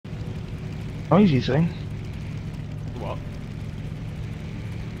Noisy thing. What?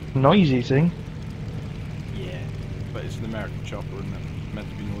 Noisy thing. Yeah. But it's an American chopper, isn't it? It's meant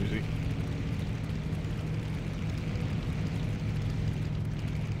to be noisy.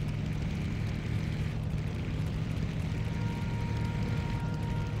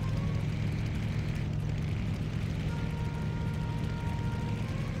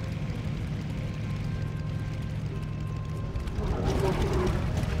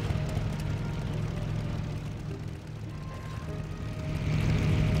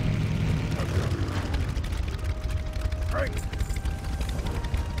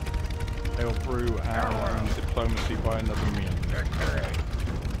 Hail through our diplomacy by another means.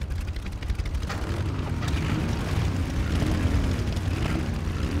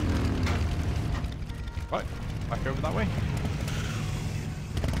 Right, back over that way.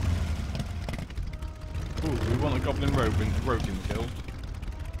 Ooh, we want a goblin rogan killed.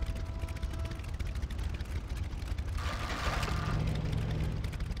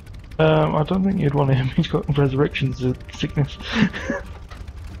 I don't think you'd want him. He's got resurrection sickness.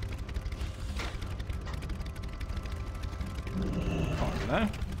 No.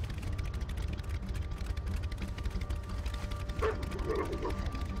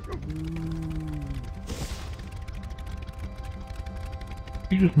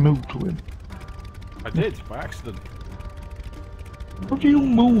 You just moved to him. I did, by accident. How do you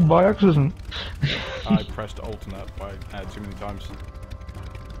move by accident? I pressed alternate by too many times.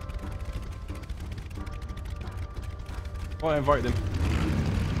 Well, I invited him.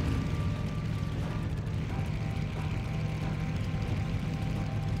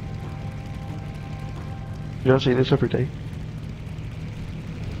 You don't see this every day.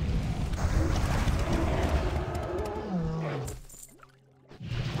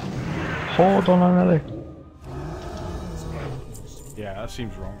 Hold on another. Yeah, that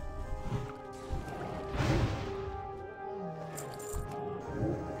seems wrong.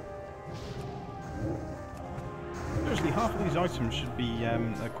 Seriously, half of these items should be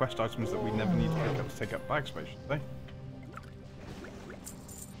quest items that we never need to pick up to take up bag space, shouldn't they?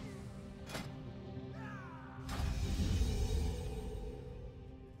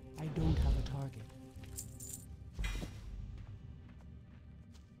 I don't have a target.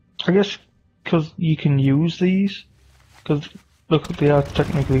 I guess because you can use these. Because look, they are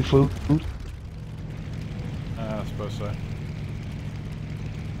technically food. I suppose so.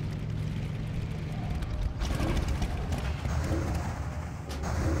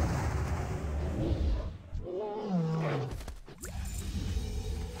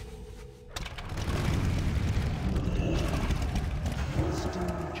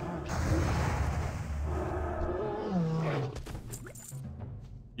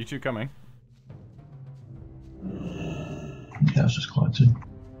 You two coming? Yeah, it's just collected.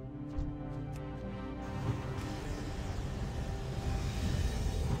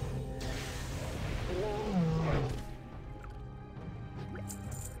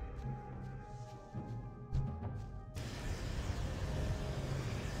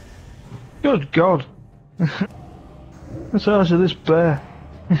 Good God! What's the size of this bear?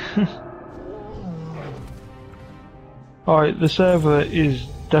 Alright, the server is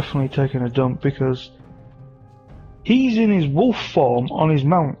definitely taking a dump because he's in his wolf form on his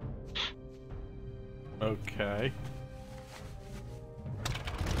mount. Okay.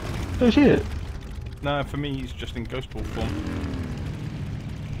 Do you see it? No, for me he's just in ghost wolf form.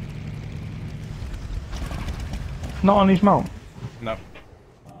 Not on his mount? No.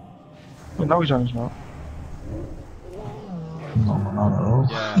 Well, now he's on his mount. Not at all.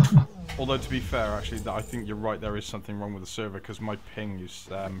 Yeah. Although to be fair, actually, I think you're right. There is something wrong with the server because my ping is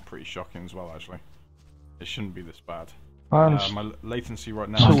pretty shocking as well. Actually, it shouldn't be this bad. My latency right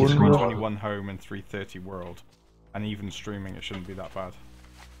now is 321 home and 330 world, and even streaming, it shouldn't be that bad.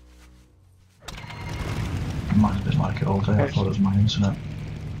 Mine's been like it all day. I thought it was my internet.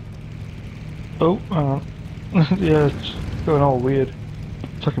 Oh, yeah, it's going all weird.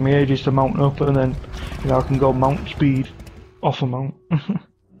 It's taking me ages to mount up, and then I can go mount speed off a mount.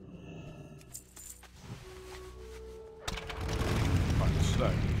 So,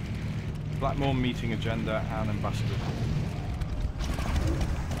 Blackmore meeting agenda and ambassador.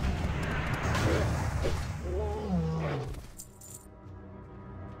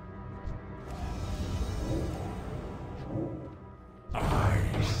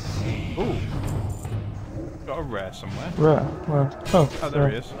 Ooh, got a rare somewhere. Rare? Where? Oh, there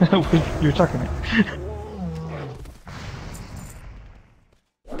he is. You're attacking it.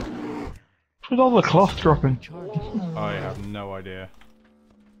 What's with all the cloth dropping? I have no idea.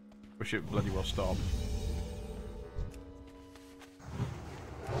 Wish it bloody well stopped.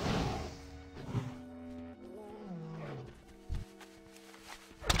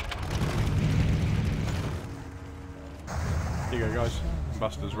 you go, guys.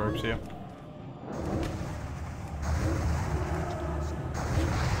 Ambassador's robes here.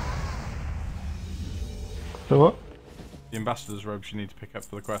 So what? The ambassador's robes you need to pick up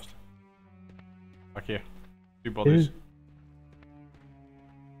for the quest. Back here. 2 bodies. Ew.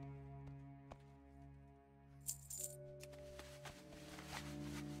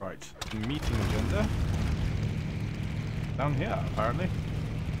 Right, meeting agenda. Down here, apparently.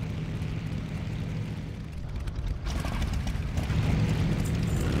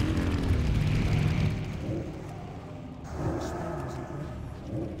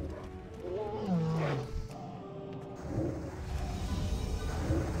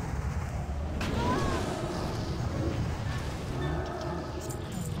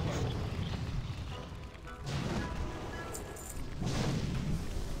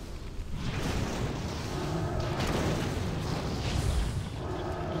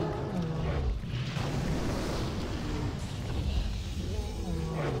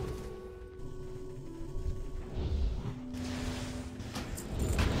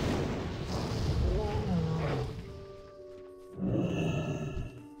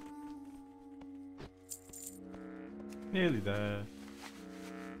 Nearly there.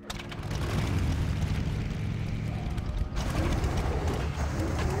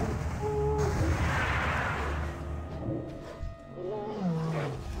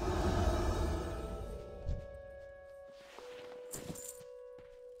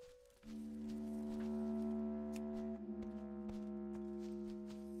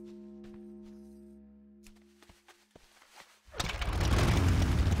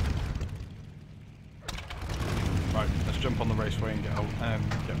 Right, let's jump on the raceway and get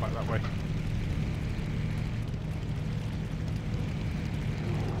back that way.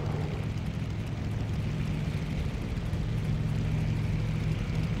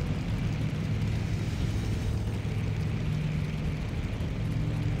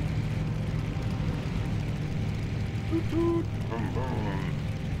 Toot toot, boom boom.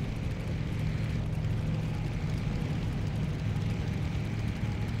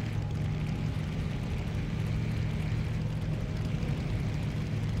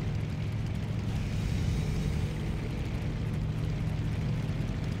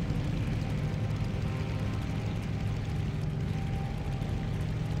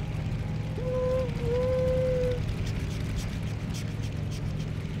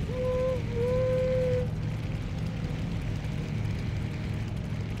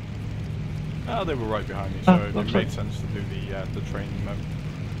 Oh, they were right behind me, so it made sense to do the training mode.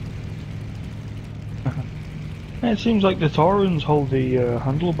 It seems like the Taurans hold the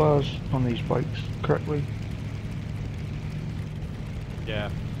handlebars on these bikes correctly.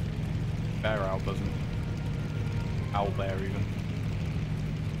 Yeah. Bear Owl doesn't. Owl Bear even.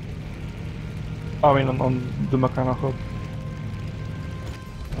 I mean on the mechanical.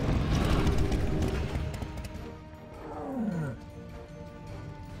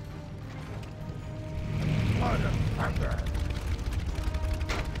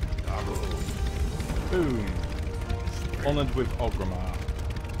 Boom. Honoured with Ogrimmar.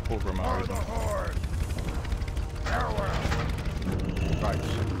 Ogrimmar, isn't it? Right.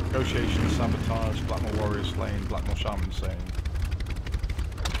 Negotiation, sabotage, Blackmore Warrior slain, Blackmore Shaman slain.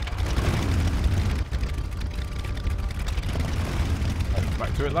 Right,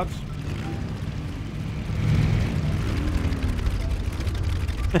 back to it, lads.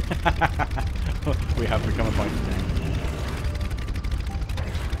 We have become a fighting game.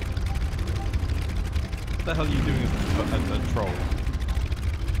 What the hell are you doing as a troll?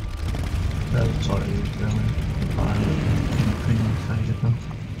 That's what he was doing.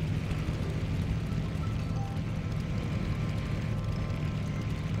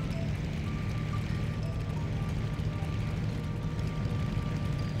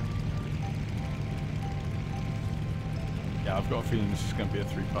 Yeah, I've got a feeling this is going to be a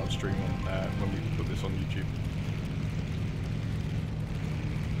 3-part stream when we put this on YouTube.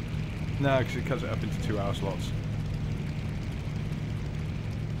 No, because it cuts it up into 2-hour slots.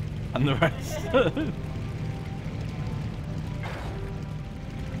 And the rest. Yeah,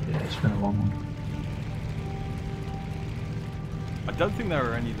 it's been a long one. I don't think there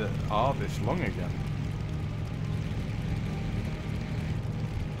are any that are this long again.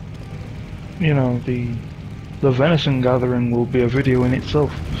 You know, the venison gathering will be a video in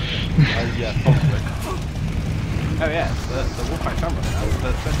itself. Yeah, probably. Oh yeah, it's the Wolfpack Samurai now.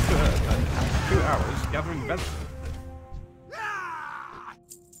 It's 2 hours gathering venison.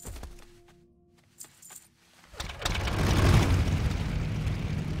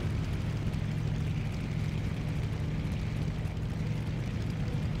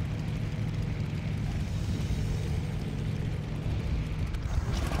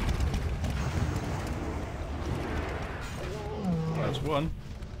 That's one.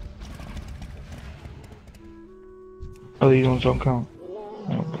 Oh, these ones don't count.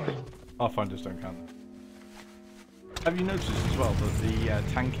 Pathfinders don't count. Have you noticed as well that the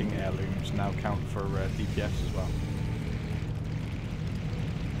tanking heirlooms now count for DPS as well?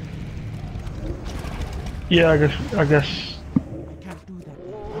 Yeah, I guess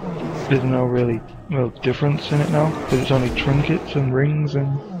there's no real difference in it now, because it's only trinkets and rings and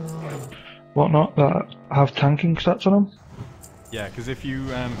whatnot that have tanking stats on them. Yeah, because if you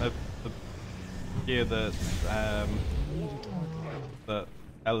the gear that that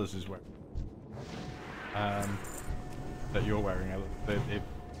Ella's is wearing, that you're wearing, Ella, if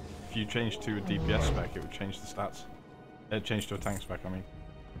you change to a DPS spec, it would change the stats. It'd change to a tank spec, I mean.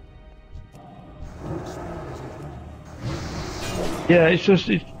 Yeah, it's just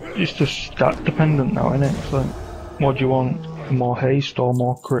stat dependent now, isn't it? It's like, what do you want? More haste or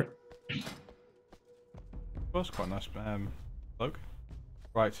more crit? Well, that's quite nice, bloke.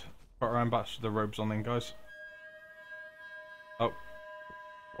 Right, got our ambassador robes on then, guys. Oh,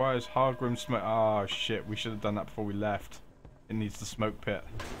 why is Hargrim smoke? Oh shit, we should have done that before we left. It needs the smoke pit.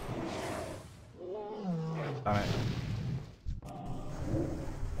 Damn it.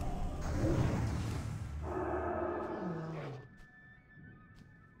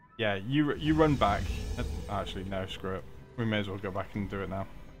 Yeah, you run back. Actually, no, screw it. We may as well go back and do it now.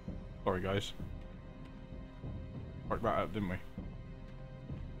 Sorry, guys. Fucked that up, didn't we?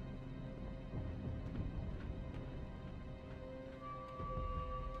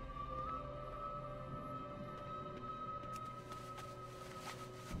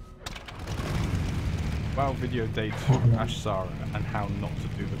 WoW video date Azshara and how not to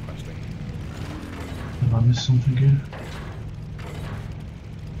do the questing. Have I missed something here?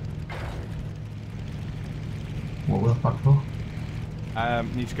 What we're back for?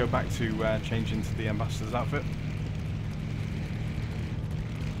 Need to go back to change into the ambassador's outfit.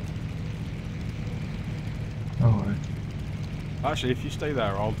 Alright. Actually, if you stay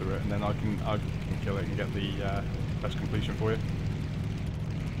there, I'll do it, and then I can kill it and get the best completion for you.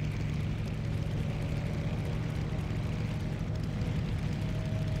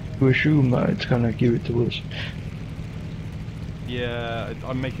 To assume that it's gonna give it to us. Yeah,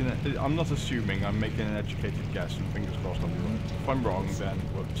 I'm not assuming. I'm making an educated guess, and fingers crossed I'll be right. If I'm wrong, then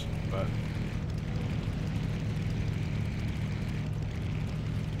whoops. But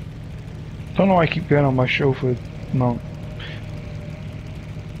I don't know why I keep going on my chauffeur mount.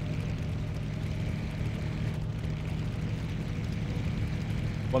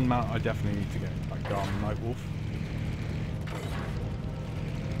 one mount I definitely need to get back down, Nightwolf.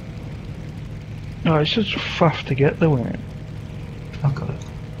 No, it's just faff to get there, isn't it? I've got it.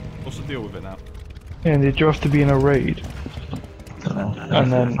 What's the deal with it now? Yeah, did you have to be in a raid? Don't know.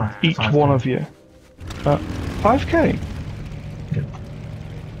 And then each 5K. one of you. 5k? Yep.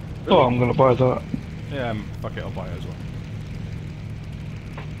 Oh, I'm gonna buy that. Yeah, fuck it, I'll buy it as well.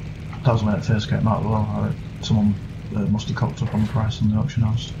 That was when it first came out as well. Someone must have cocked up on the price in the auction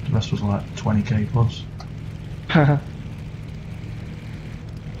house. The rest was like 20k plus.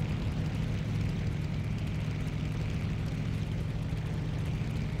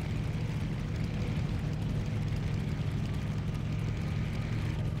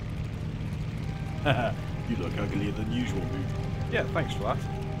 You look uglier than usual, dude. Yeah, thanks for that.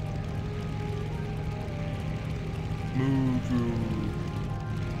 Move.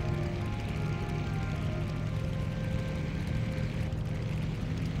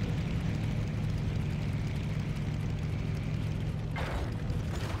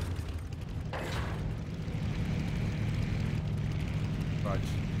 Right,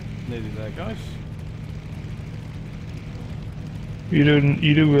 nearly there, guys. You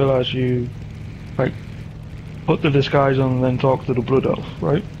do realise you like put the disguise on and then talk to the blood elf,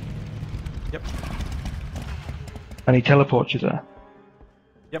 right? Yep. And he teleports you there.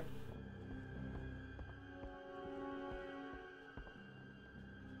 Yep.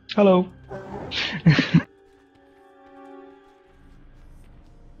 Hello.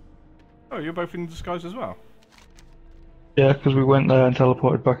 Oh, you're both in disguise as well? Yeah, because we went there and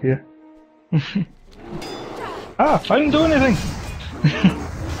teleported back here. Ah, I didn't do anything!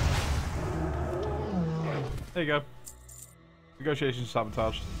 There you go. Negotiations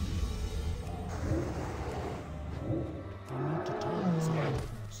sabotaged.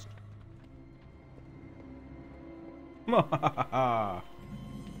 Alright,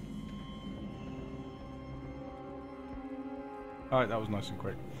 that was nice and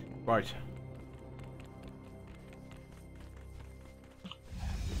quick. Right.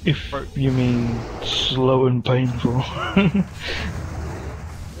 If you mean slow and painful.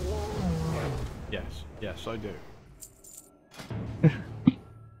 Yes, I do.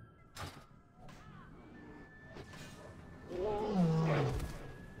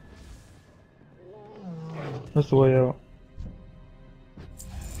 That's the way out.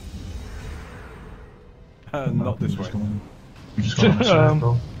 Not this way. You just got on a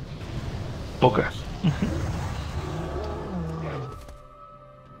circle. Bugger.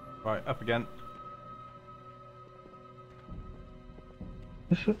 Right, up again.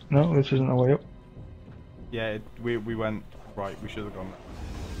 No, this isn't the way up. Yeah, we went right. We should have gone.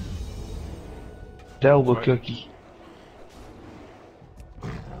 Albuquerque.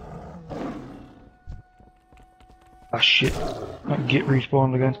 Ah shit! I get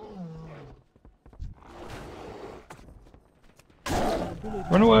respawned again.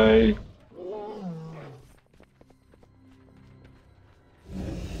 Run away!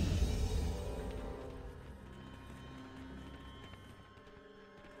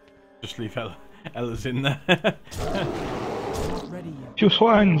 Just leave Ella's in there. Two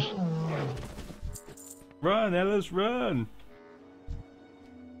swines! Run, Ella's, run!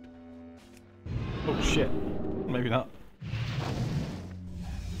 Oh shit. Maybe not.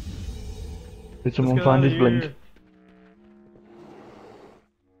 Did someone find his blink?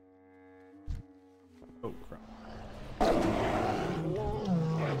 Oh crap.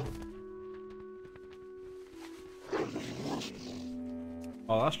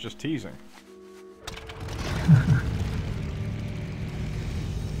 Oh, that's just teasing.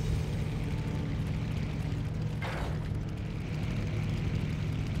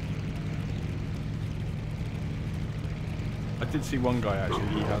 I did see one guy actually.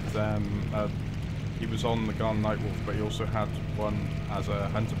 He had he was on the Garn Nightwolf, but he also had one as a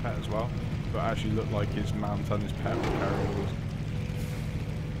hunter pet as well. But it actually looked like his mount and his pet were carrying all those.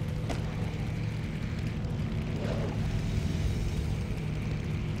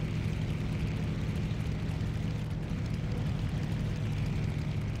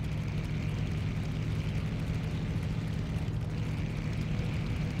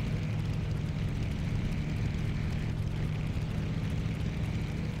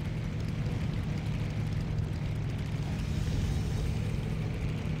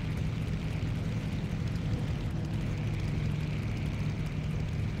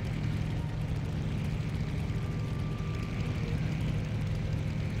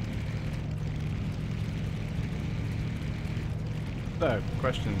 So,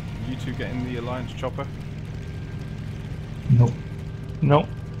 question, you two getting the Alliance chopper? Nope. Nope.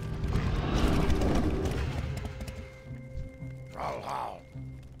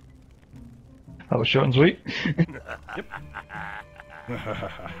 That was short and sweet. Yep.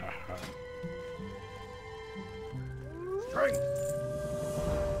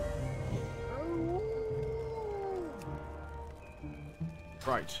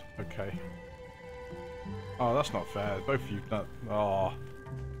 Right, okay. Oh, that's not fair. Both of you... Oh.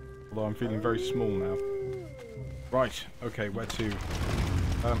 Although I'm feeling very small now. Right, okay, where to?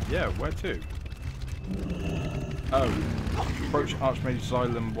 Yeah, where to? Oh. Approach Archmage's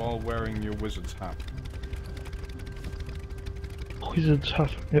Island while wearing your wizard's hat. Wizard's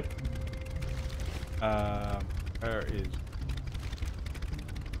hat, yep. Where is...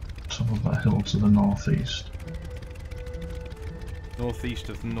 Top of that hill to the northeast. Northeast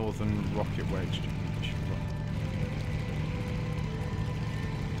of the Northern Rocket Wedge.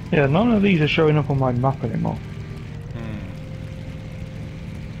 Yeah, none of these are showing up on my map anymore.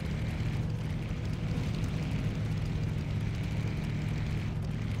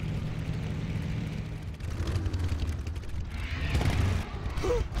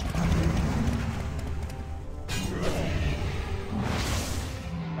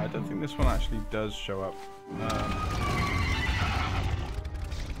 I don't think this one actually does show up.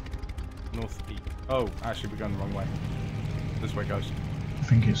 Northeast. Oh, actually we're going the wrong way. This way, guys. I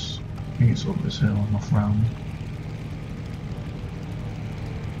think it's up this hill and off round.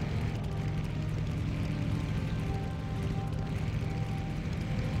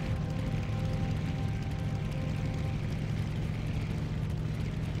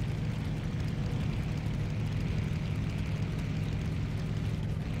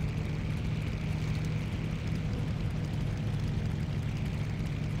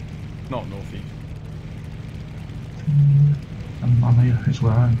 Not northeast. I'm here, it's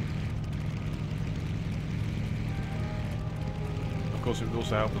where I am. Of course, it would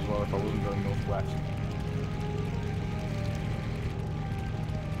also help as well if I wasn't going northwest.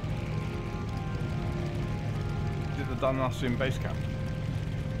 Is it the Danasian base camp?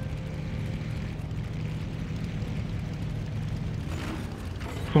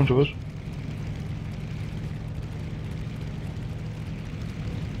 Come to us.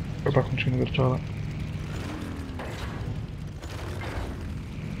 Go back and tune the toilet.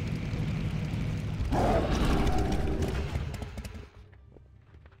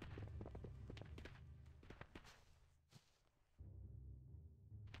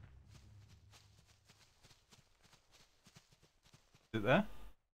 it there?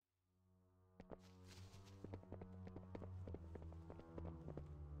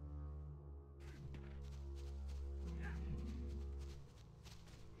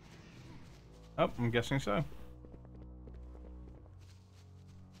 Oh, I'm guessing so.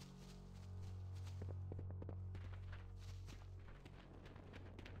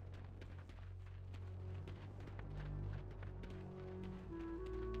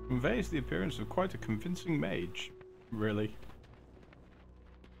 Conveys the appearance of quite a convincing mage, really.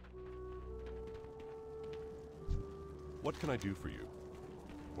 What can I do for you?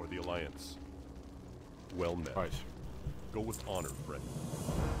 Or the Alliance? Well met. Right. Go with honor, friend.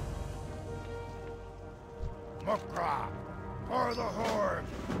 Mukra! For the Horde!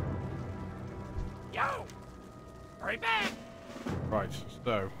 Yo! Hurry back! Right,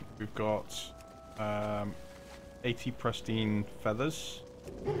 so we've got 80 pristine feathers.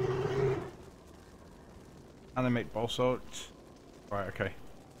 Animate ball salt. Right, okay.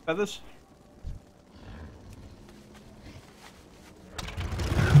 Feathers?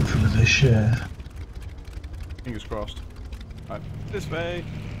 Hopefully they share. Fingers crossed. Right, this way.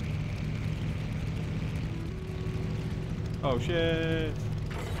 Oh shit!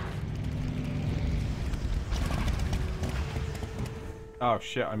 Oh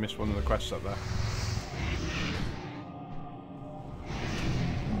shit, I missed one of the quests up there.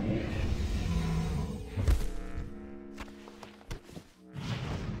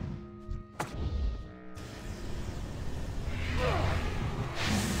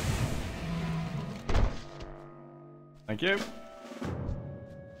 Thank you.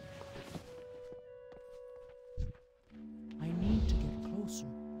 I need to get closer.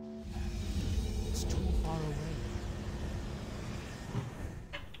 It's too far away.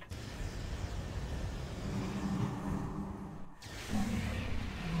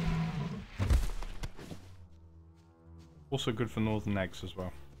 Also good for northern eggs as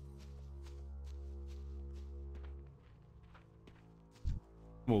well.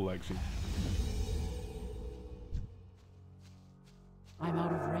 Small eggs. I'm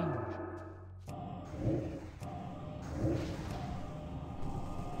out of range.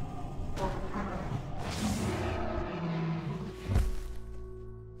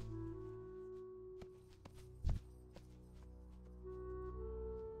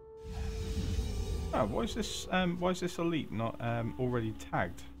 Oh, why is this elite not already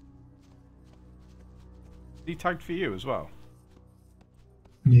tagged? Is he tagged for you as well?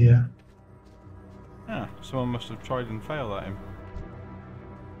 Yeah. Ah, someone must have tried and failed at him.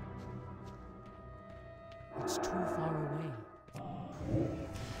 It's too far away.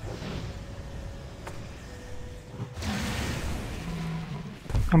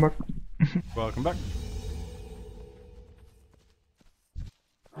 I'm back. Welcome back.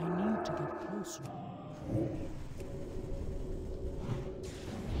 I need to get closer.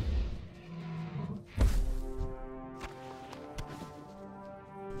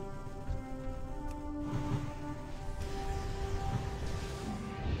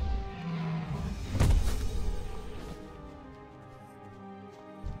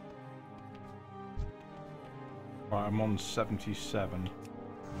 Right, I'm on 77.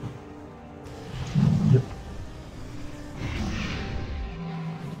 Yep.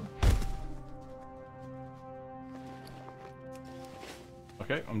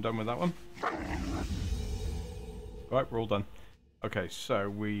 Okay, I'm done with that one. Right, we're all done. Okay, so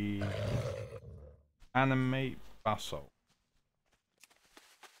we animate basalt.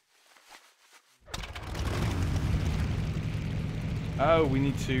 Oh, we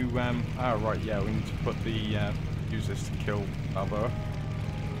need to. Oh, right, yeah, we need to put the use this to kill Balboa.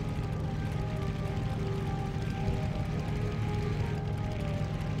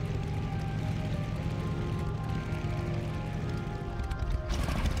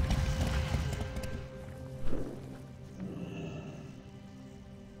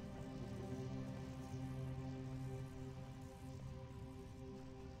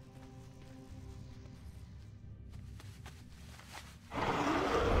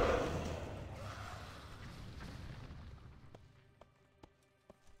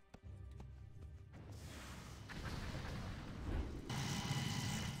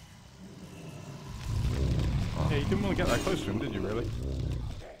 Yeah, you didn't want to get that close to him, did you, really?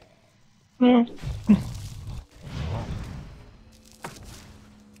 No.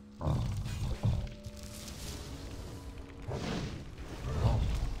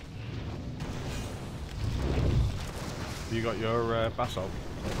 You got your basalt?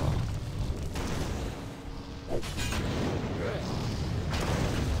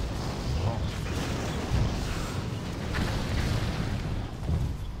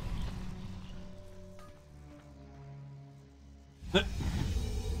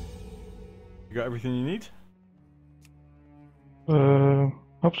 You got everything you need?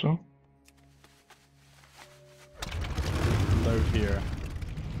 Hope so. Load here.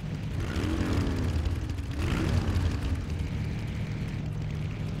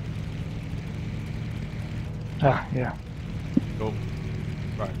 Ah, yeah. Cool.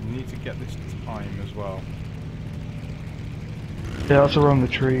 Right, we need to get this time as well. Yeah, that's around the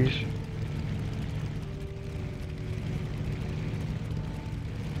trees.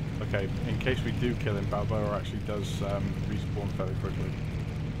 Okay, in case we do kill him, Balboa actually does respawn fairly quickly.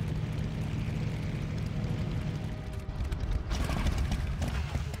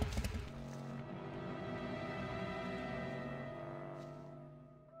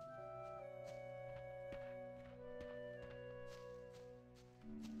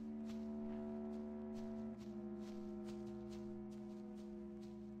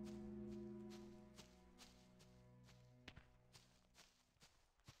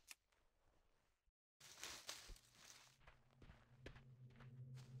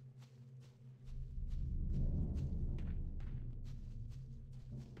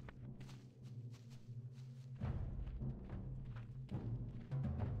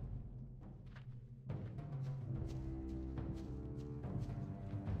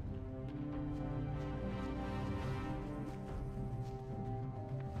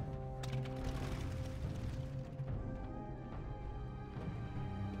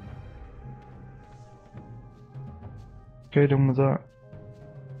 Okay, done with that.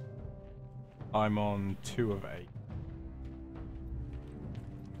 I'm on 2 of 8.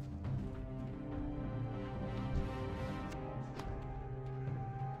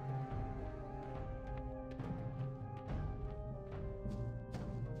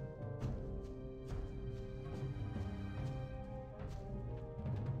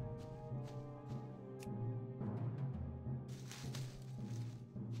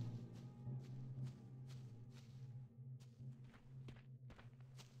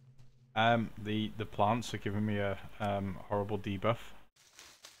 The plants are giving me a horrible debuff.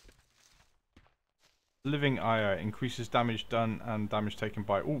 Living Ire increases damage done and damage taken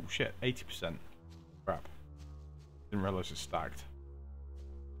by, oh shit, 80%. Crap. Didn't realize it's stacked.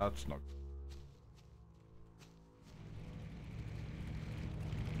 That's not good.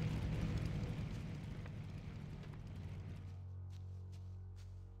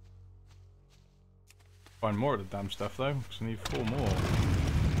 Find more of the damn stuff though, because I need 4 more.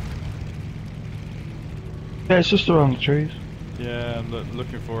 Yeah, it's just around the trees. Yeah, I'm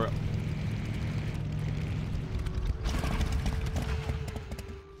looking for it.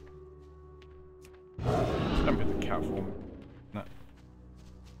 Don't be the cat for me. No.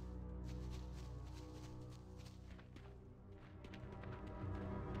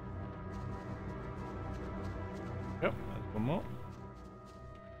 Yep, there's one more.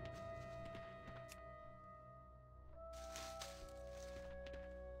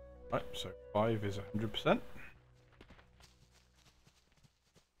 Right, so 5 is 100%.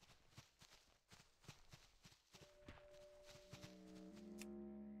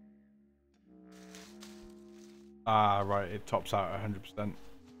 Ah, right, it tops out at 100%.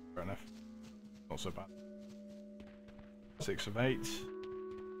 Fair enough. Not so bad. 6 of 8.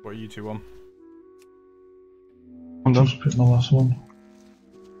 What are you two on? I'm just picking the last one.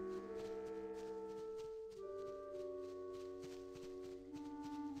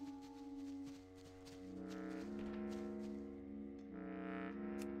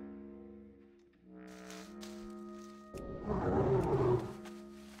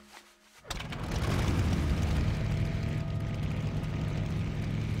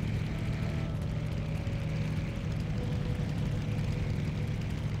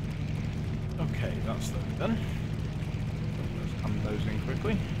 Okay, that's that done. Let's hand those in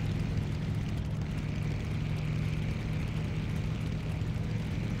quickly.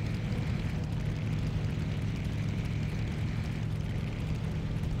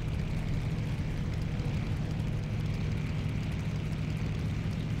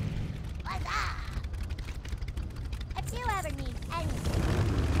 What's up? If you ever need anything,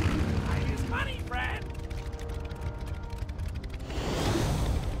 I use money, friend.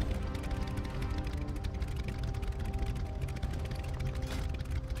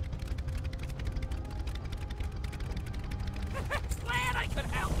 Glad I could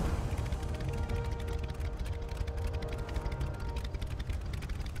help.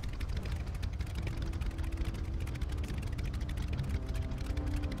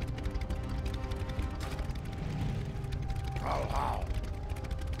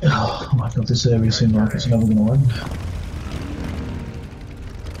 Oh my god, this area seems like it's never going to end.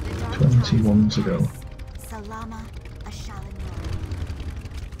 21 to go. Salama Ashala.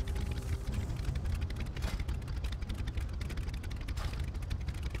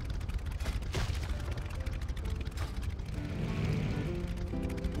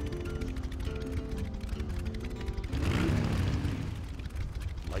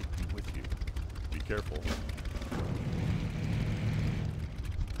 careful.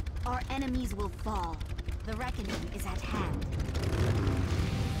 Our enemies will fall. The reckoning is at hand.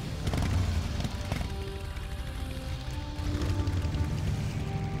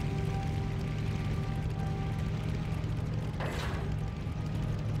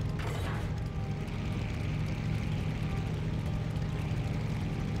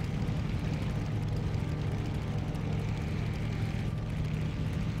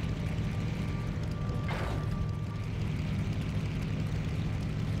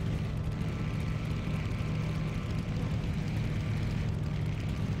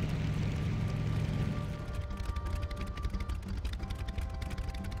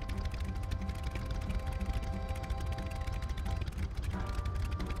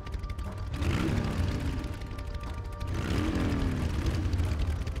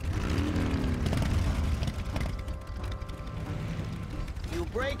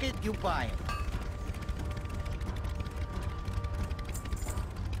 Break it, you buy it.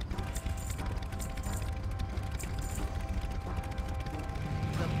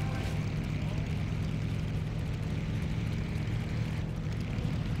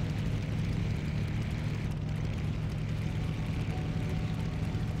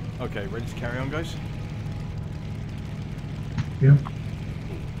 Okay, ready to carry on, guys? Yeah.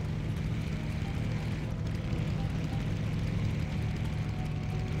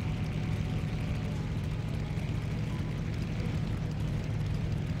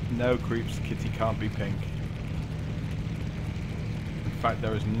 No, creeps, Kitty can't be pink. In fact,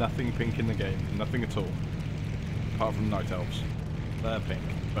 there is nothing pink in the game. Nothing at all. Apart from night elves. They're pink,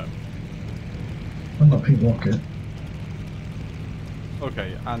 but... I'm not Pink Rocket.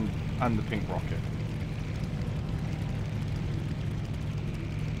 Okay, and the pink rocket.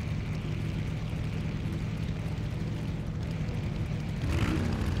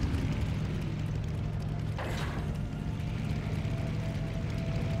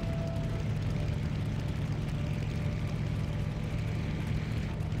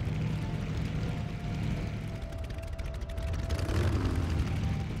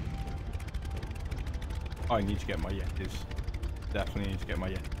 I need to get my Yetis. Definitely need to get my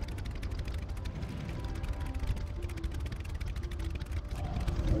Yetis.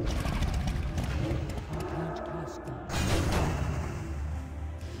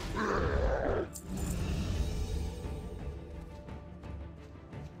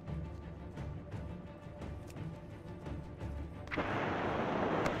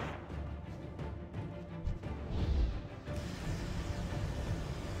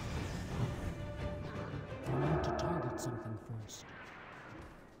 Something first.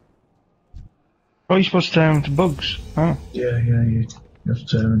 Oh, you're supposed to turn them into bugs. Oh. Yeah, you have to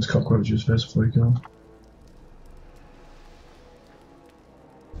turn them into cockroaches first before you kill them.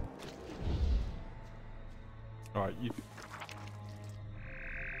 Alright, you...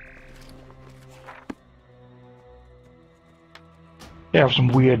 They have some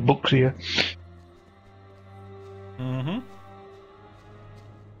weird books here. Mm-hmm.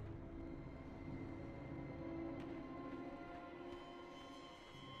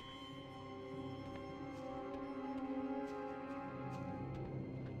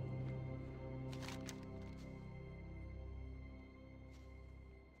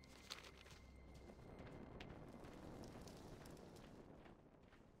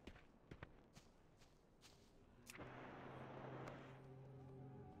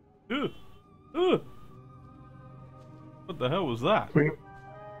 What the hell was that?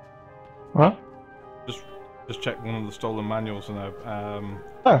 What? Just checked one of the stolen manuals and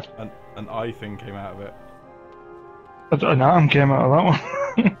an eye thing came out of it. An arm came out of that one.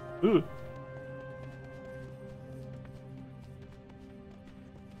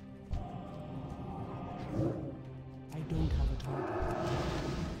 I don't have a target.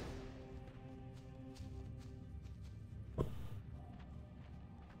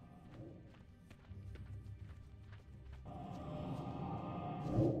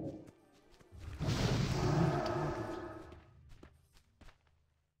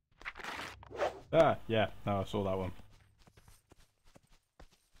 Ah, yeah, no, I saw that one.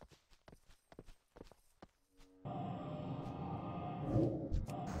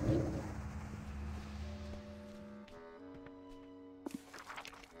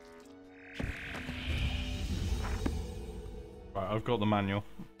 Right, I've got the manual.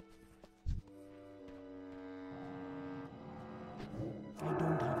 I don't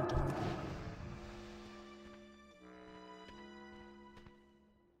have a target.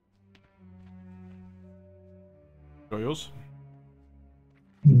 Got yours?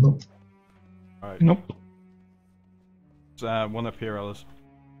 Nope. Alright. Nope. One up here, Ellis.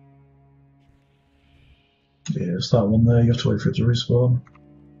 Yeah, it's that one there. You have to wait for it to respawn.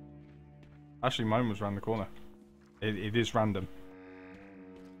 Actually, mine was round the corner. It is random.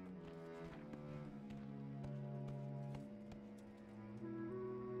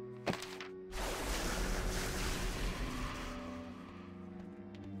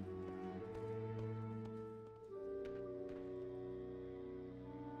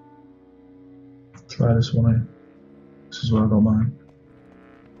 Try this one in. This is where I got mine.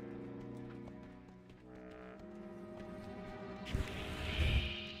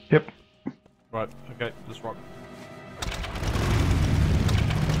 Yep. Right, okay, let's rock.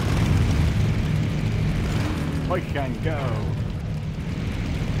 I can go!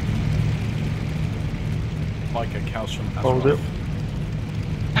 Like a cows from Azshara. Hold it.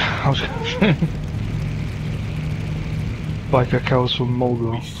 I was gonna say. Biker cows from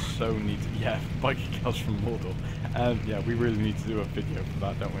Mordor. We so need to, yeah, biker cows from Mordor. Yeah, we really need to do a video for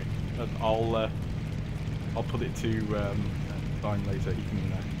that, don't we? And I'll put it to time later. He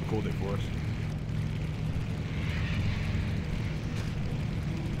can record it for us.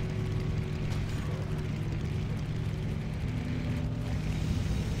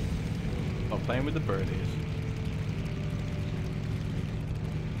 Stop playing with the birdies.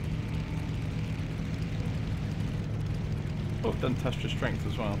 Oh, I've done test your strength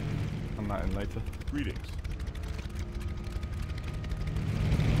as well. Come that in later. Greetings.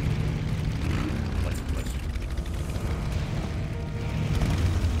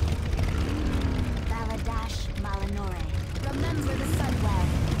 Baladash Malinore. Remember the Sunwell.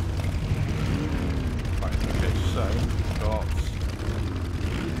 Right, okay, so got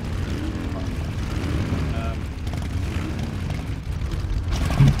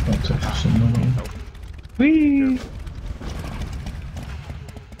I'll take someone. Whee!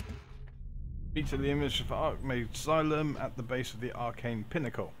 speak to the image of Archmage Xylem at the base of the Arcane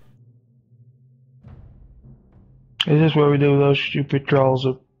Pinnacle. Is this where we do those stupid trials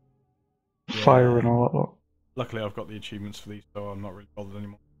of fire and all that lot? Luckily I've got the achievements for these, so I'm not really bothered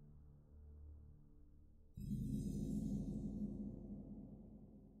anymore.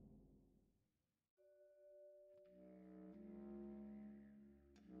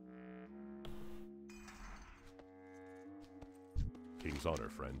 King's honor,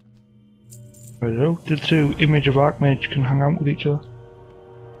 friend. I don't know. The two image of Archmage can hang out with each other.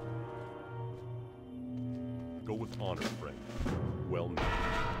 Go with honor, friend. Well met.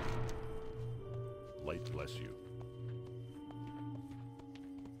 Light bless you.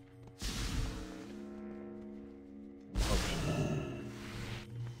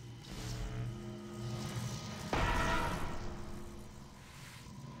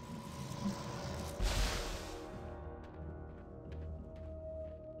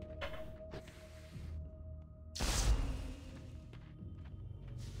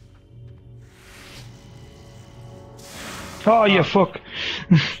 Oh, you fuck!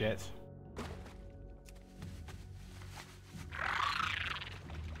 Shit.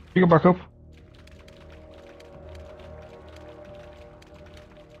 You go back up.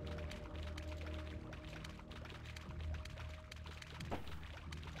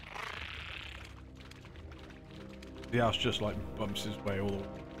 The house just like bumps his way all the way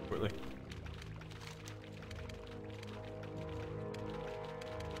quickly.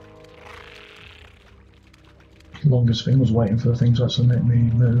 The longest thing was waiting for the thing to actually make me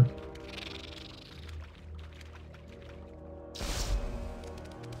move.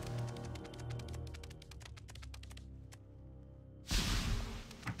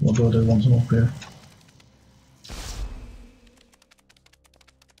 What do I do once I'm up here?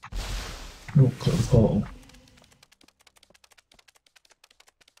 Oh, click the portal.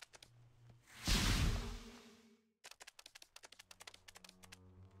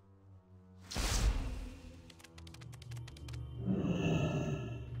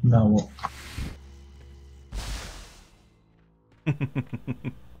 Now what?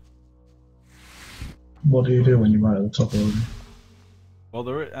 What do you do when you're right at the top of it? Well,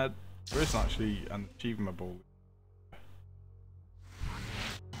 there isn't actually an achievable.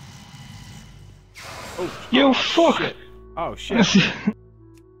 Oh, You fuck! Shit. Oh shit!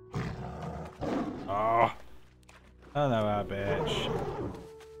 Oh, hello, bitch.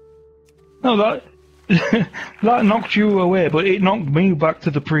 No, that that knocked you away, but it knocked me back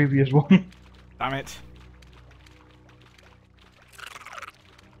to the previous one. Damn it!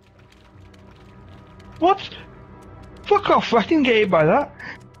 What? Fuck off! I didn't get hit by that.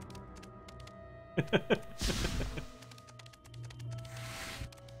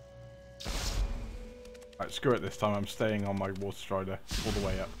 Right, screw it this time. I'm staying on my water strider all the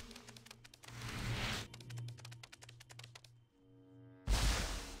way up.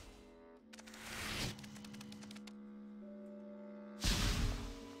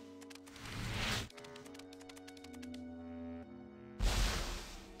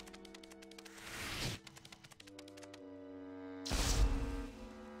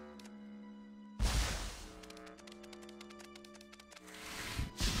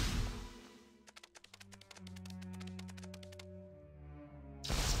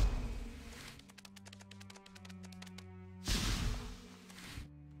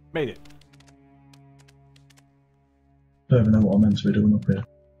 Made it. Don't even know what I'm meant to be doing up here.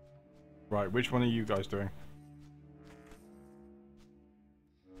 Right, which one are you guys doing?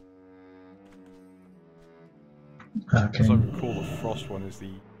 As I recall, the frost one is the...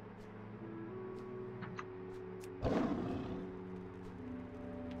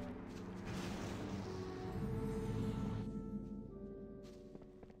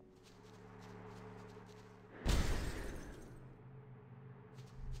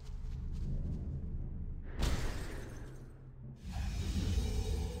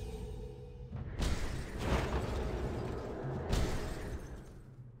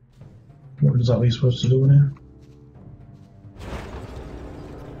 What is that we supposed to do in here?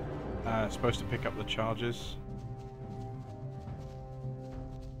 Supposed to pick up the charges.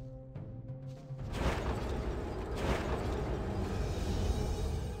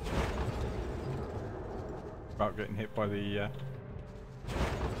 About getting hit by the...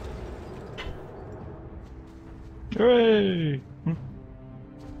 Hooray!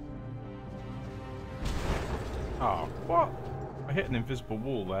 Oh, what? I hit an invisible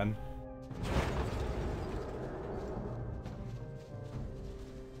wall then.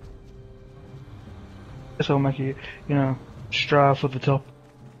 Guess I'll make you, you know, strive for the top.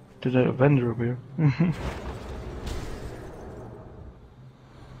 There's a vendor up here.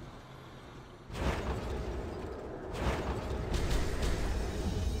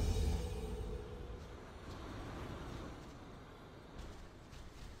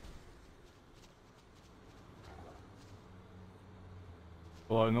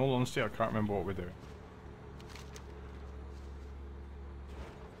 Well, in all honesty, I can't remember what we're doing.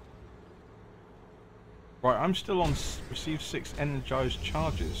 Right, I'm still on receive 6 energized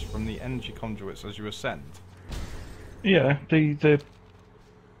charges from the energy conduits as you ascend. Yeah, the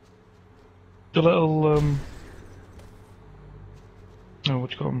little oh,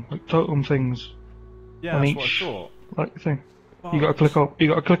 what you call them? Like totem things. Yeah, on that's each, what I thought. like thing. Well, You gotta click up. You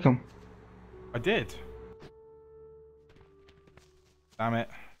gotta click them. I did. Damn it.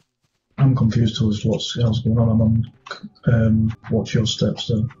 I'm confused as to what's else going on. I'm on watch your steps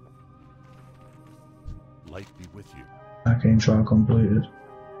then. Light be with you. Arcane trial completed.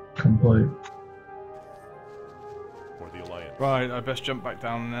 Complete. For the Alliance. Right, I best jump back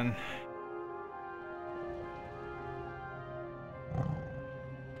down then.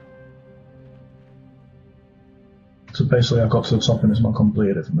 So basically I got to the top and it's not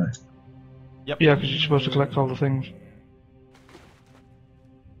completed for me. Yep. Yeah, because you're supposed to collect all the things.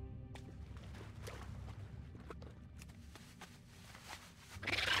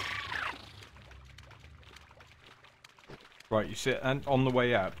 Right, you see, and on the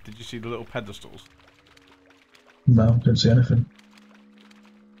way up, did you see the little pedestals? No, didn't see anything.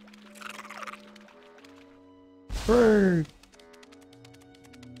 Hooray!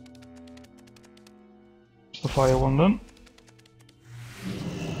 It's the fire one done.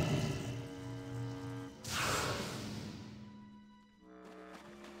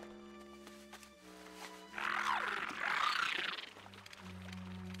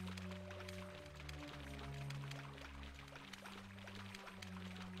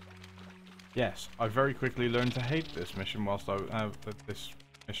 Yes, I very quickly learned to hate this mission whilst I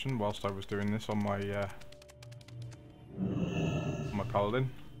was doing this on my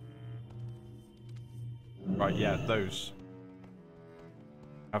paladin. Right, yeah, those.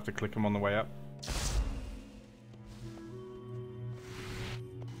 I have to click them on the way up.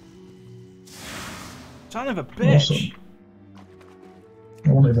 Son of a bitch! Awesome.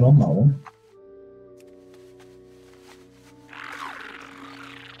 I wasn't even on that one.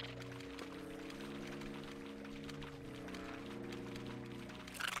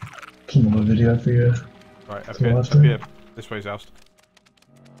 Another video for you. Right, up here. This way's oust.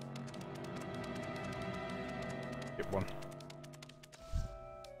 Get one.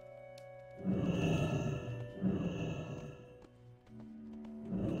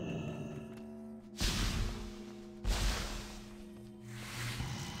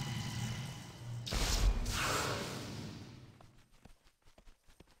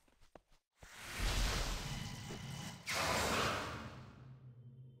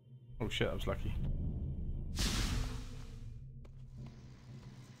 Oh shit, I was lucky.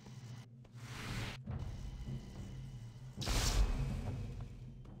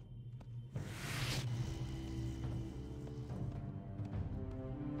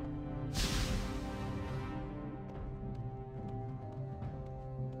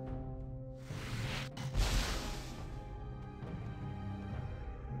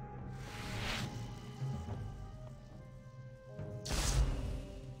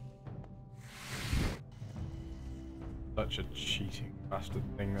 Such a cheating bastard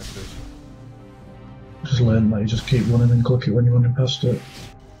thing this is. Just learn that you just keep running and click it when you're running past it.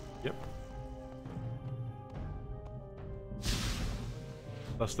 Yep.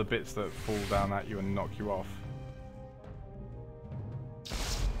 That's the bits that fall down at you and knock you off.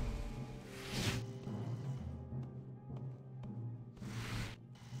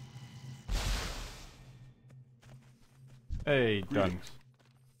 Hey, done.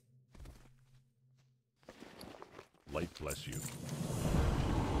 Light bless you.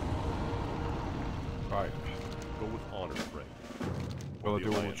 Right. Go with honor, friend. Will I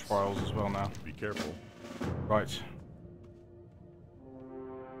do all the trials as well now? Be careful. Right.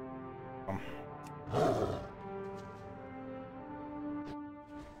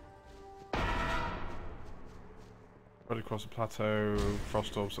 Right across the plateau,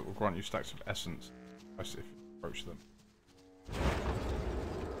 frost orbs that will grant you stacks of essence if you approach them.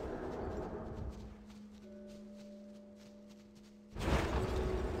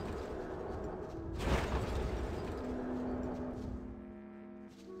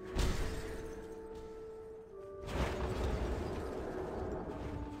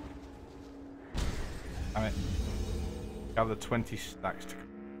 Damn it. Gather 20 stacks to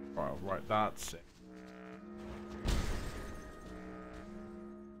trial. Right, that's it.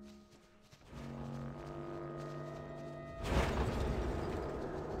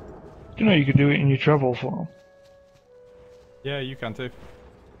 You know you could do it in your travel form. Yeah, you can too.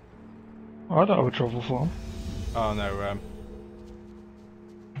 I don't have a travel form. Oh no,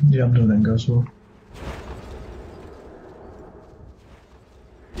 Yeah, I'm doing it in Go as well.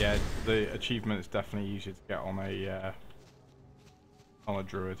 yeah, the achievement is definitely easier to get on a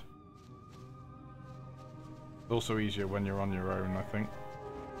druid. It's also easier when you're on your own, I think.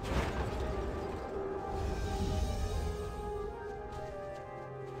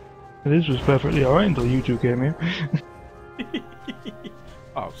 This was perfectly alright until you two came here.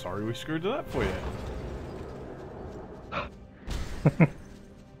 Oh, sorry, we screwed it up for you.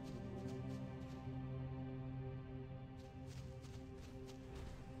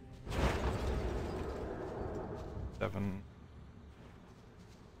 Seven.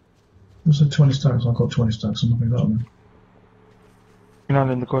 I said 20 stacks, I've got 20 stacks, I'm not going to that then. You're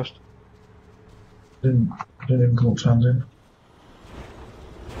not in the quest. Didn't even come up to hand in.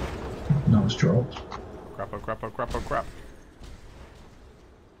 No, it's dropped. Crap, oh crap, oh crap, oh crap.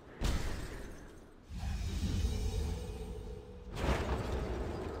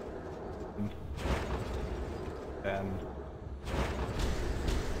 Then.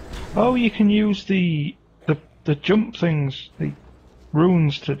 Oh, you can use the jump things, the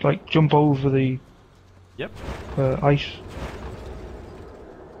runes to like jump over the Yep. ice.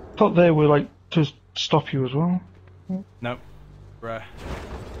 Thought they were like to stop you as well. Nope. We're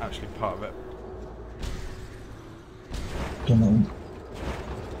actually part of it. Done that one.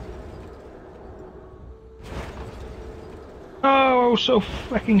 Oh, I was so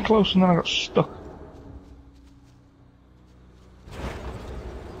fucking close and then I got stuck.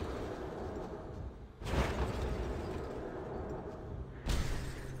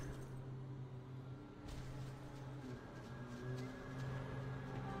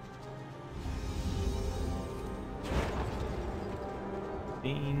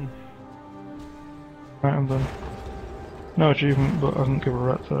 Right, I'm done. No achievement, but I didn't give a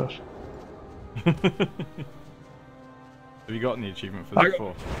rat first. Have you got any achievement for this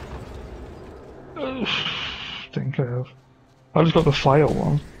before? Think I have. I just got the fire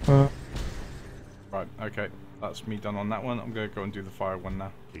one. Right, okay. That's me done on that one. I'm going to go and do the fire one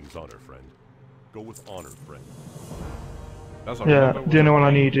now. King's honor, friend. Go with honor, friend. That's Yeah, the only one I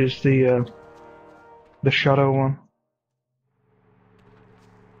need is the shadow one.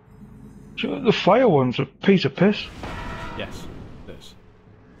 The fire one's a piece of piss. Yes, it is.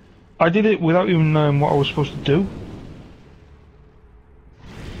 I did it without even knowing what I was supposed to do.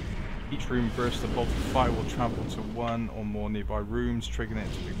 Each room burst, a bolt of fire will travel to one or more nearby rooms, triggering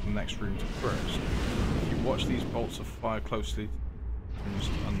it to pick the next room to burst. If you watch these bolts of fire closely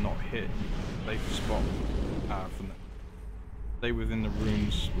and not hit, you can save the spot from them. Stay within the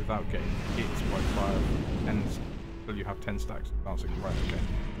rooms without getting hit by fire until you have 10 stacks of dancing. Right, okay.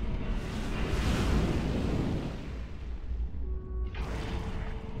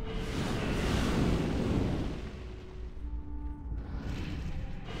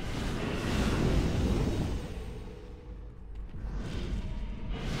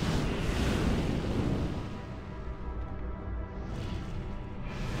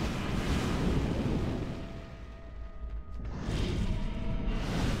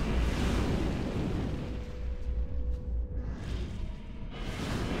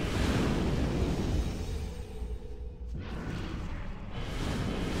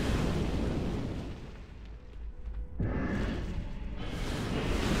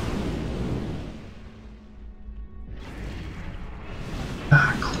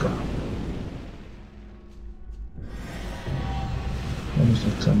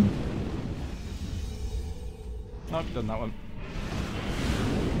 ones that Oh, I've done that one.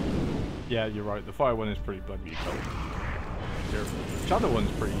 Yeah, you're right. The fire one is pretty bloody cold. The shadow one's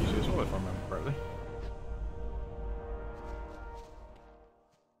pretty easy as well, if I remember correctly.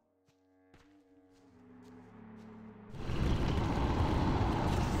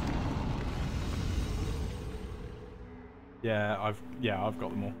 Yeah, I've got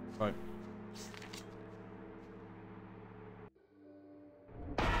them all. Right.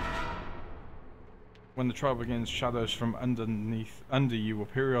 When the trial begins, shadows from under you will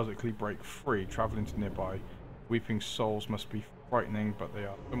periodically break free, traveling to nearby. Weeping souls must be frightening, but they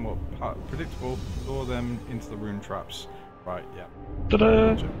are somewhat predictable. Lure them into the rune traps. Right, yeah.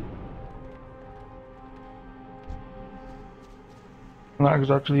 Ta-da! That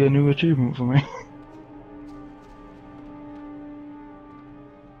is actually a new achievement for me.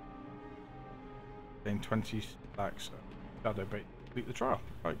 Gain 20 stacks of shadow bait. Complete the trial.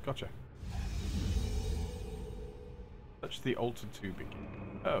 Right, gotcha. Touch the altar to begin.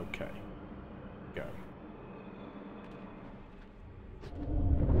 Okay. Go.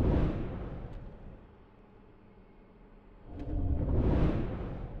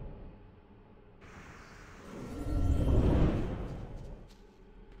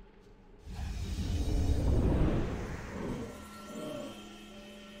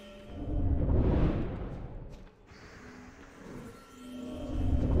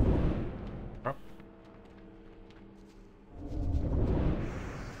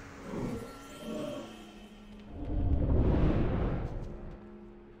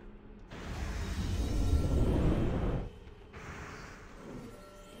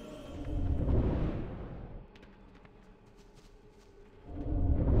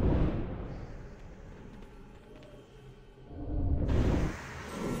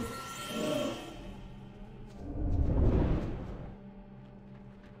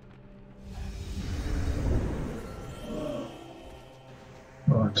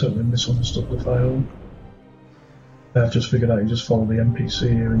 I totally misunderstood the file. I've just figured out you just follow the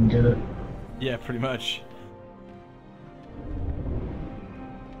NPC here and get it. Yeah, pretty much.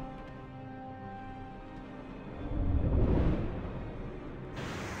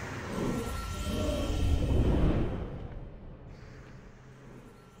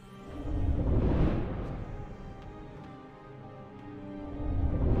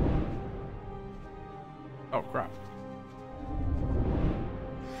 Oh crap.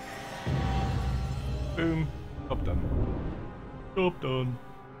 Boom. Job done. Job done.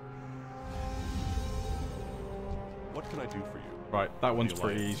 What can I do for you? Right, that one's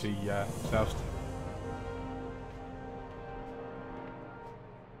pretty easy, Soust.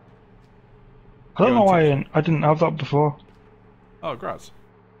 I don't know why I didn't have that before. Oh, grats.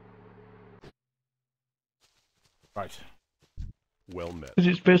 Right. Well met. Because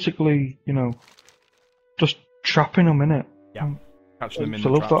it's basically, you know, just trapping them in it. Yeah. Catching them in I the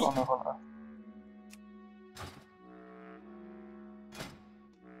love traps. that on the hunter.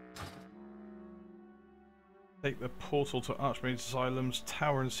 Take the portal to Archmage's Asylum's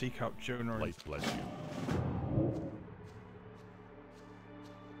tower and seek out Jonah. Light bless you.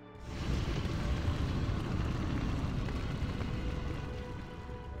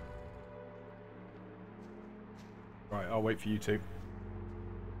 Right, I'll wait for you two.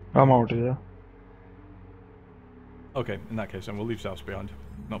 I'm already there. Okay, in that case then we'll leave Soust behind.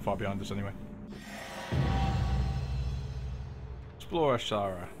 Not far behind us anyway. Explore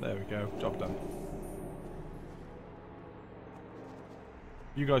Azshara. There we go. Job done.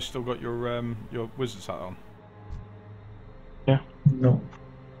 You guys still got your wizard's hat on? Yeah. No.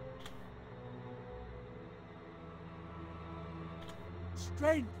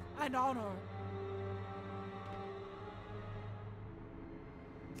 Strength and honor.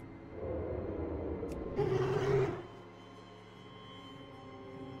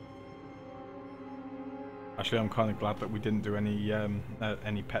 Actually, I'm kind of glad that we didn't do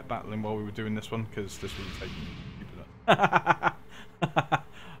any pet battling while we were doing this one, because this would take people.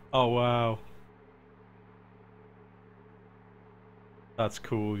 Oh wow, that's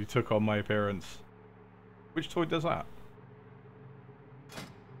cool. You took on my appearance. Which toy does that?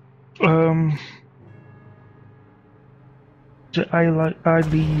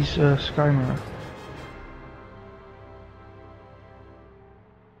 Ivy's Skymara.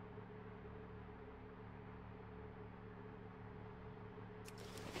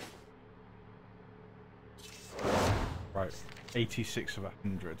 Right, 86 of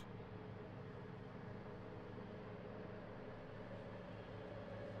 100.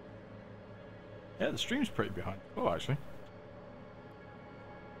 Yeah, the stream's pretty behind. Oh, actually.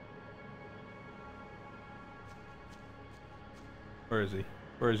 Where is he?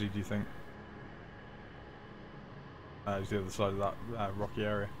 Where is he, do you think? He's the other side of that rocky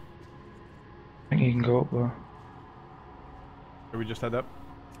area. I think you can go up there. Can we just head up?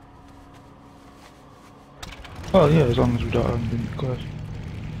 Oh yeah, as long as we don't have anything close.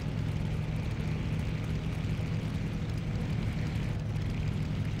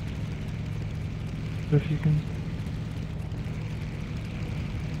 If you can...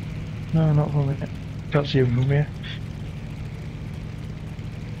 No, not from it. Can't see him from here.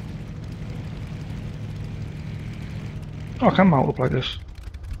 Oh, I can mount up like this.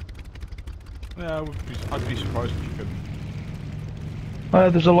 Yeah, I'd be surprised if you couldn't.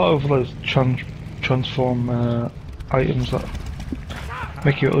 There's a lot of those transform items that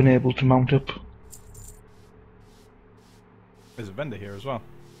make you unable to mount up. There's a vendor here as well.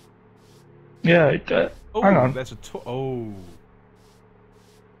 Yeah, Oh, hang on. There's a oh.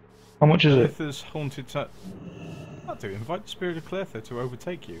 How much is it? Cletha's haunted That'll do. Invite the spirit of Cletha to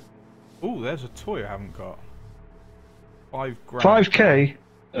overtake you. Oh, there's a toy I haven't got. $5 grand. 5k?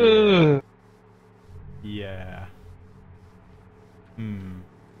 Ugh. Yeah.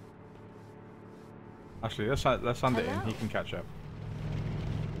 Actually, let's hand it in. He can catch up.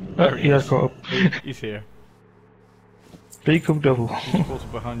 Yeah, I got up. He's here. Speak of devil. He's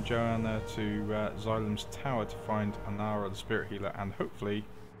ported behind Joanna to Xylem's tower to find Azshara, the spirit healer, and hopefully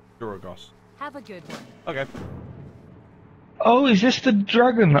Duragos. Have a good one. Okay. Oh, is this the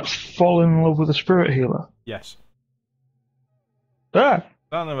dragon that's fallen in love with the spirit healer? Yes. Ah!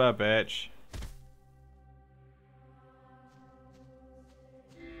 Son of a bitch.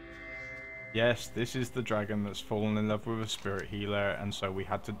 Yes, this is the dragon that's fallen in love with a spirit healer, and so we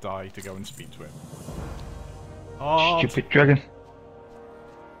had to die to go and speak to him. Oh, Stupid dragon.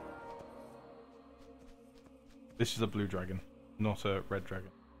 This is a blue dragon, not a red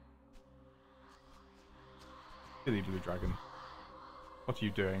dragon. Silly blue dragon. What are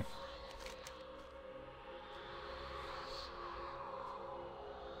you doing?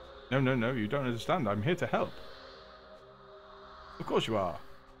 No, you don't understand. I'm here to help. Of course you are.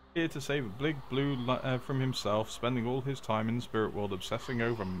 Here to save a big blue from himself, spending all his time in the spirit world obsessing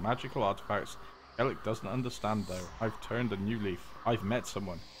over magical artifacts. Alec doesn't understand though. I've turned a new leaf. I've met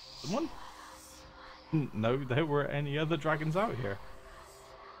someone. Someone? Didn't know there were any other dragons out here.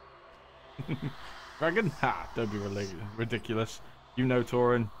 Dragon? Ha! Don't be ridiculous. You know,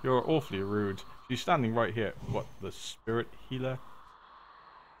 Torin, you're awfully rude. She's standing right here. What, the spirit healer?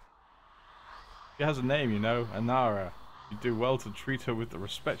 She has a name, you know, Azshara. You do well to treat her with the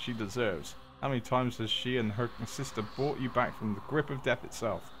respect she deserves. How many times has she and her sister brought you back from the grip of death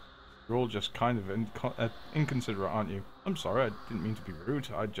itself? You're all just kind of inconsiderate, aren't you? I'm sorry, I didn't mean to be rude.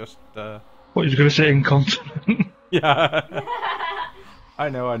 I just, What, you going to say incontinent? Yeah. I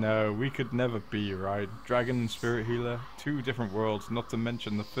know. We could never be, right? Dragon and spirit healer, two different worlds, not to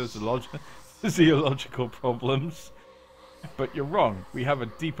mention the physiological problems. But you're wrong. We have a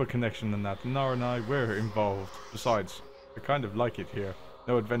deeper connection than that. Nara and I, we're involved. Besides, I kind of like it here.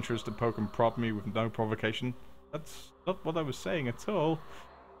 No adventurers to poke and prod me with no provocation. That's not what I was saying at all.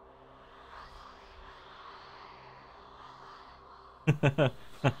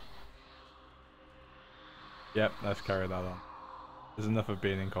 Yep, let's carry that on. There's enough of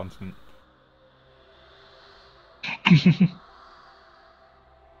being incontinent.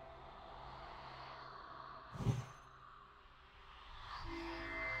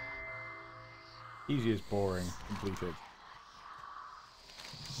 Easy is boring. Completed.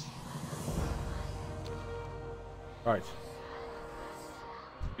 Right.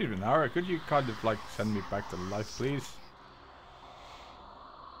 Excuse me, Nara, could you kind of like send me back to life, please?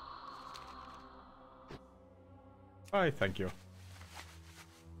 Alright, thank you.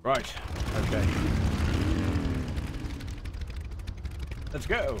 Right, okay. Let's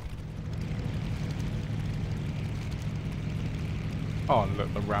go! Oh, and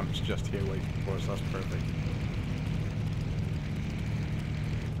look, the ramp's just here waiting for us, that's perfect.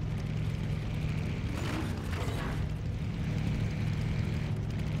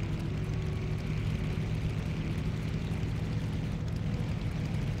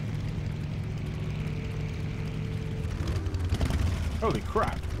 Holy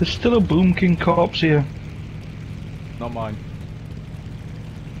crap! There's still a Boom King corpse here. Not mine.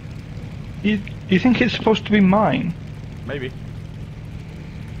 You think it's supposed to be mine? Maybe.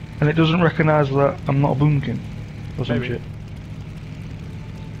 And it doesn't recognise that I'm not a Boom King? Or some Maybe. shit?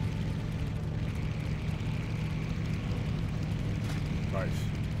 Right.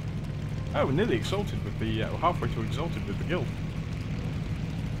 Oh, we're nearly exalted with the... halfway to exalted with the guild.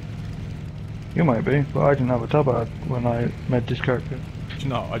 You might be, but I didn't have a tab ad when I made this character.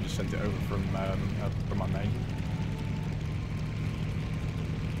 No, I just sent it over from my main.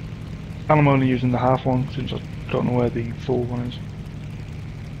 And I'm only using the half one since I don't know where the full one is.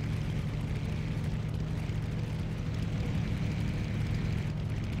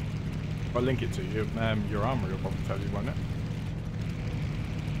 If I link it to you, your armour will probably tell you, won't it?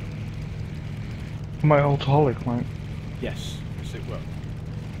 My alcoholic, mate. Yes, yes it will.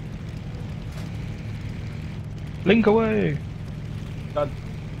 Link away! Done.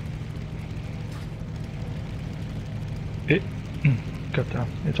 God damn,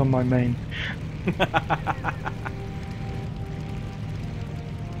 it's on my main.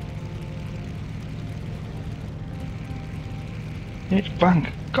 It's bank.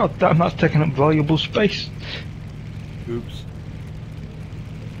 God damn, that's taking up valuable space. Oops.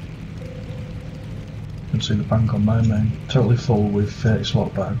 You can see the bank on my main. Totally full with 30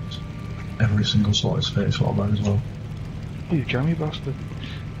 slot bags. Every single slot is 30 slot bag as well. Oh, you jammy bastard.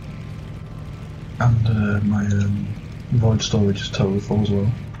 And my void storage is totally full as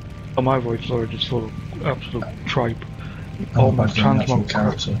well. Oh, my void storage is full of absolute tripe. All my actual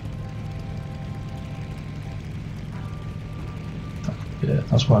character. Yeah,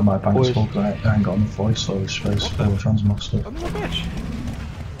 that's why my bank's full, because I ain't got enough void storage space for all the transmog stuff. I'm not a bitch.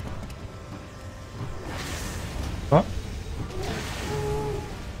 What?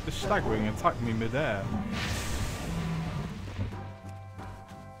 The stagwing attacked me mid-air.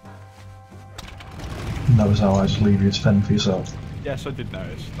 And that was how I just leave you to fend for yourself. Yes, I did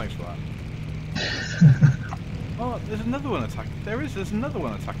notice. Thanks for that. Oh, there's another one attacking. There's another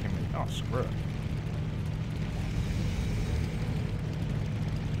one attacking me. Oh, screw it.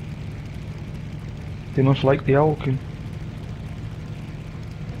 They must like the Alkin.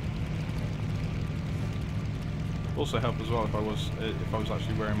 Also help as well if I was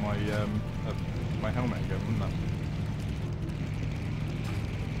actually wearing my my helmet again, wouldn't that?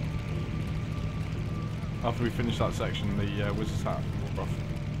 After we finish that section, the wizard's hat will walk off.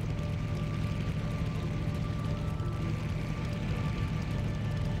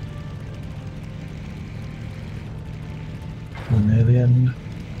 We're near the end.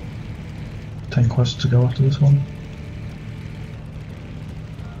 10 quests to go after this one.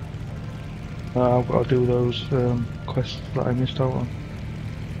 I've got to do those quests that I missed out on.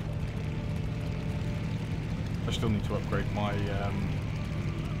 I still need to upgrade my.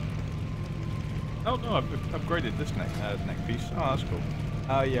 Oh no, I've upgraded this neck piece. Oh, that's cool.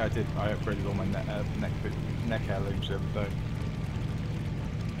 Oh yeah, I did. I upgraded all my neck heirlooms the other day.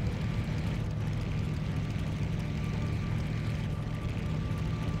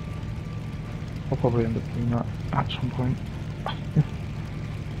 I'll probably end up doing that at some point.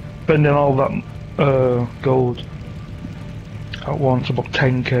 Spending all that gold at once, about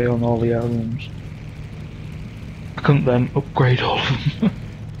 10k on all the heirlooms. I couldn't then upgrade all of them.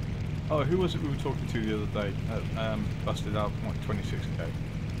 Oh, who was it we were talking to the other day? Busted out like 26k.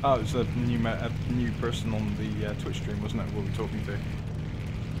 Oh, it was a new person on the Twitch stream, wasn't it? What we were talking to?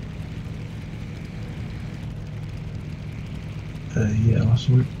 Yeah, last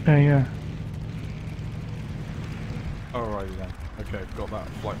week. Yeah. Alrighty then. Okay, got that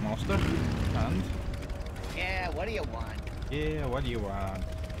flight master. And Yeah, what do you want? yeah, what do you want?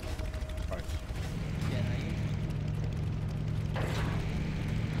 Right.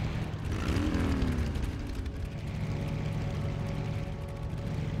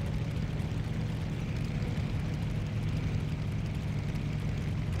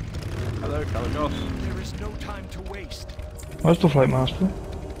 Hello, Caligos. There is no time to waste. Where's the flight master?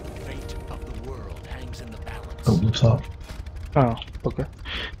 Fate of the world hangs in the balance. Up the top. Oh, okay.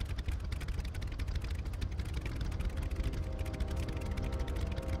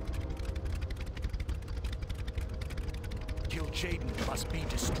 Kill Jaden must be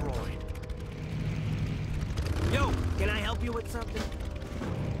destroyed. Yo, can I help you with something?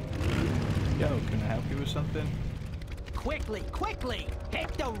 Yo, can I help you with something? Quickly, quickly!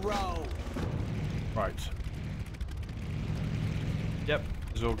 Hit the road! Right. Yep,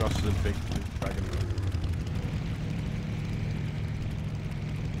 Zorgos is a big dragon.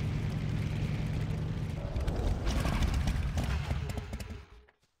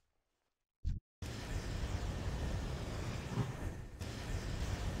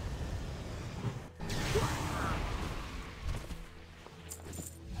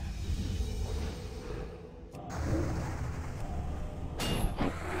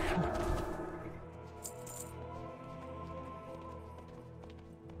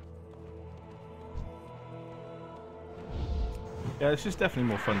 Yeah, this is definitely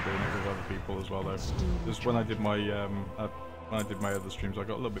more fun doing it with other people as well, though. Because when I did my other streams, I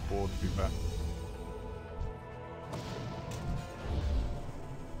got a little bit bored, to be fair.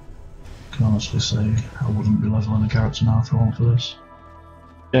 I can honestly say I wouldn't be leveling a character now if I want for this.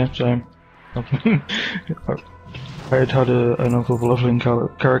 Yeah, same. I had enough of leveling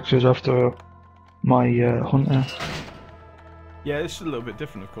characters after my hunter. Yeah, it's a little bit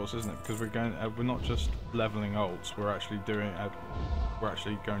different, of course, isn't it? Because we're not just leveling ults. We're actually doing. We're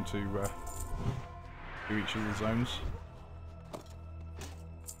actually going to do each of the zones.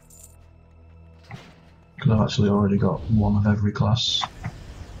 Because I've actually already got one of every class.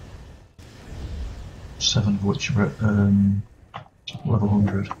 7 of which are at level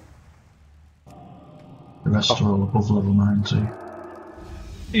 100. The rest are all above level 90.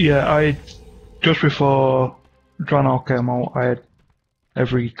 Yeah, just before Draenor came out, I had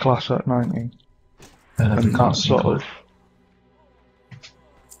every class at 90. And every class sort of.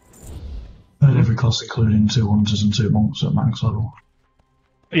 And every class including 2 hunters and 2 monks at max level.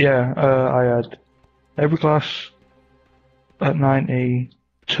 Yeah, I had every class at 90,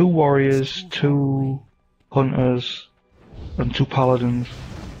 2 warriors, 2 hunters, and 2 paladins.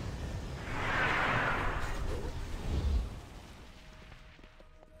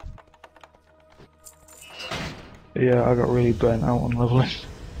 Yeah, I got really burnt out on leveling.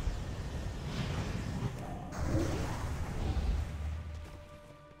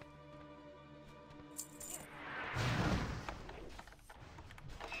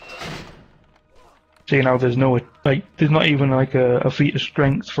 See, now there's no, there's not even like a feat of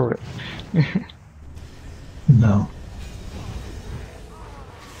strength for it. No.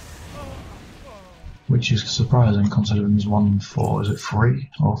 Which is surprising considering there's one for, is it 3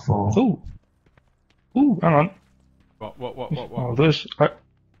 or 4? Ooh, hang on. What? Oh, this, I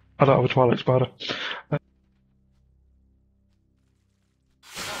don't have a Twilight Spider.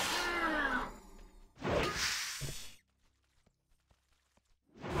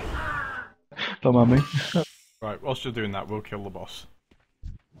 Don't mind me. Right, whilst you're doing that, we'll kill the boss.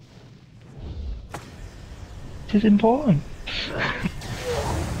 It is important.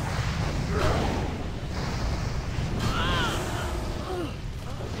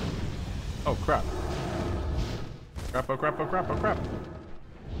 Oh crap. Crap, oh crap, oh crap, oh crap.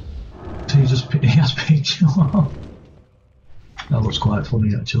 He has picked you up. That looks quite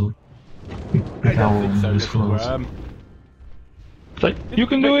funny actually. Big owl in his clothes. Like, you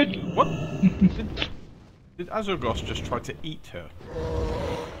can do it! What? Did Azshara just try to eat her?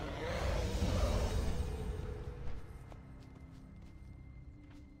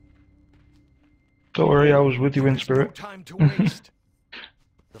 Don't worry, I was with you in spirit. No time to waste.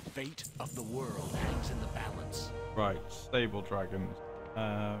 The fate of the world hangs in the balance. Right, stable dragons.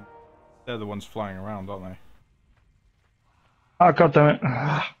 They're the ones flying around, aren't they? Ah, goddammit.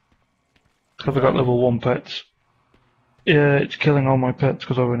 Because I got level 1 pets. Yeah, it's killing all my pets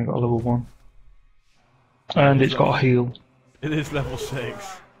because I've only got a level 1. And it's got a heal. It is level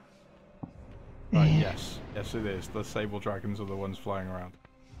 6. Right, yes. Yes it is. The sable dragons are the ones flying around.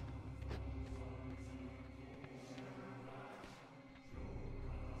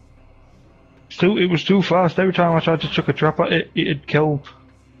 It was too fast. Every time I tried to chuck a trap at it, it'd kill.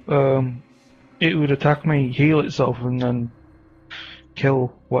 It would attack me, heal itself, and then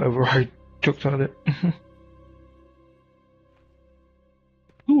kill whatever I chucked at it.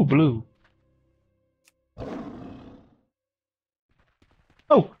 Ooh, blue.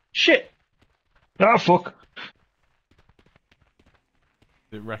 Oh, shit! Ah, fuck.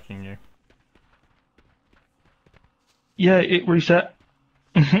 Is it wrecking you? Yeah, it reset.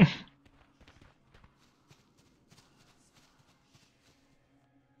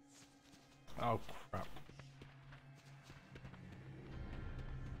 Oh, crap.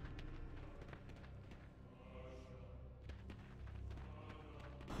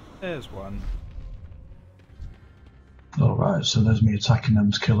 There's one. Alright, so there's me attacking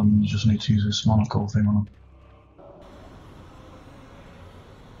them to kill them, and you just need to use this monocle thing on them.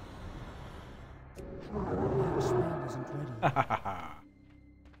 That spell isn't ready.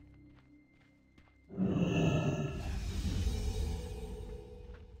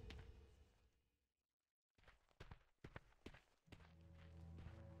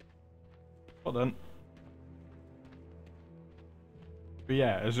 Well done. But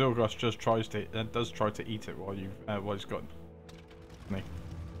yeah, Azshara just does try to eat it while he's got me.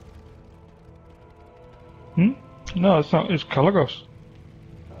 No, it's not. It's Kalagos.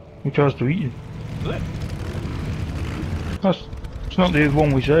 He tries to eat you. Is it? It's not the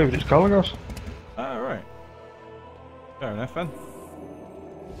one we saved, it's Kalagos. Ah, right. Fair enough then.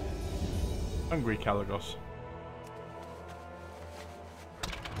 Hungry Kalagos.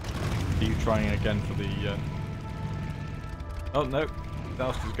 Are you trying again for the... Oh no,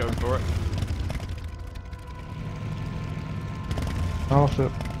 Dalster's going for it.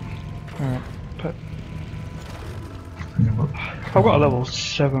 Arthur. Alright, pet. I've got a level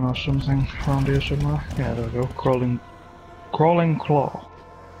 7 or something around here somewhere. Yeah, there we go. Crawling claw.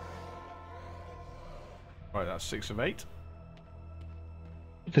 Right, that's 6 of 8.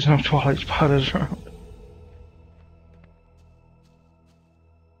 There's no twilight spiders around.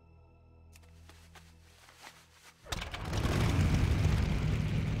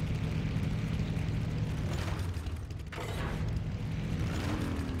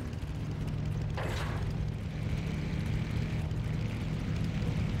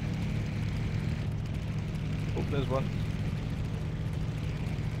 Oh, there's one.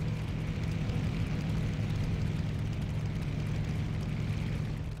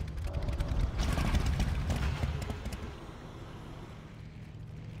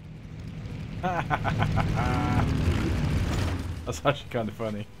 That's actually kind of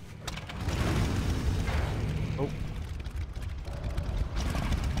funny. Oh.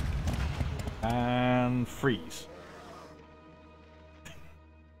 And freeze.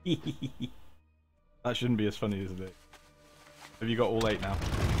 That shouldn't be as funny as it is. Have you got all 8 now?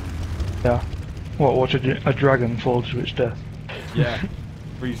 Yeah. What, watch a dragon fall to its death? Yeah.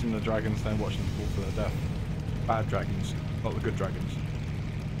 Freezing the dragons, then watching them fall to their death. Bad dragons, not the good dragons.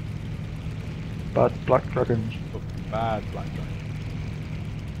 Bad black dragons. Oh, bad black dragons.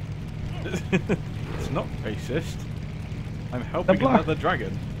 It's not racist. I'm helping another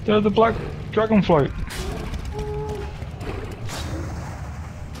dragon. They're the black dragonfly.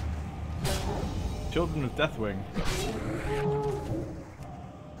 Children of Deathwing.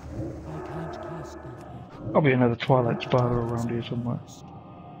 I'll be another twilight spider around here somewhere.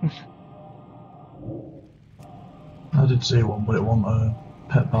 I did see one, but it wasn't a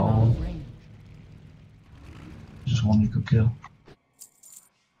pet battle one. Just one you could kill.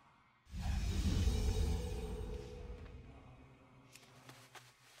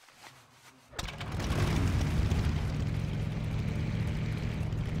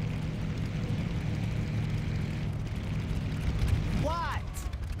 What?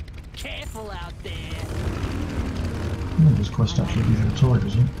 Careful out there. This quest actually gives you a toy,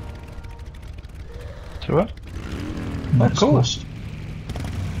 does it? To what? Next cool. quest.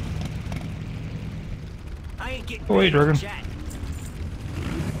 I ain't getting Away, dragon. jack.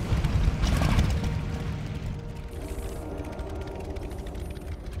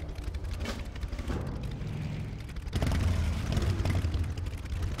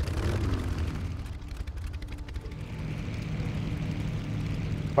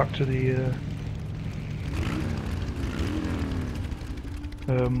 Back to the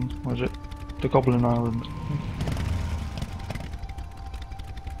what is it? The Goblin Island.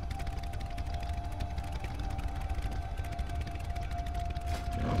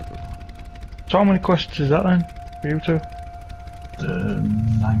 So how many quests is that then, for you two?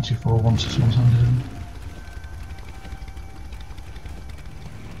 94 once this one's handed in.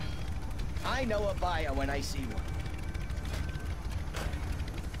 I know a buyer when I see one.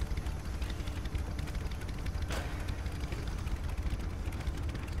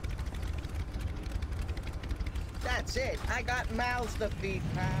 That's it. I got mouths to feed,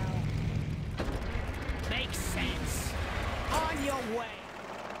 pal. Makes sense. On your way.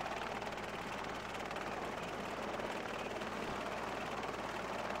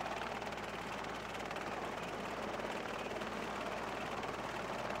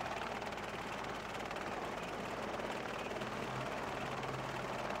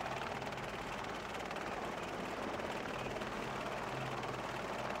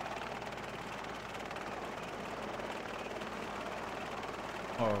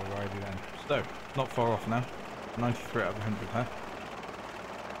 Alrighty then. So, not far off now. 93 out of 100, huh?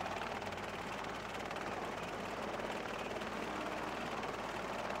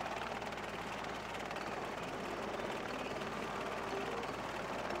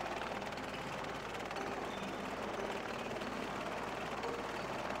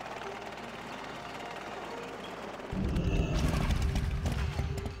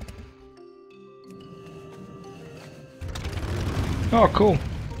 Oh, cool.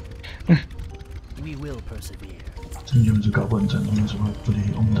 We will persevere. Some humans are goblins and humans are bloody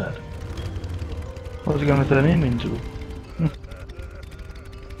undead. What's it gonna turn him into?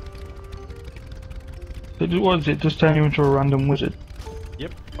 What is it? Just turn you into a random wizard?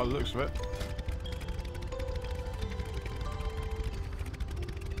 Yep, by the looks of it.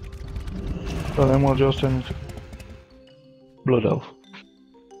 So then we'll just turn into Blood Elf.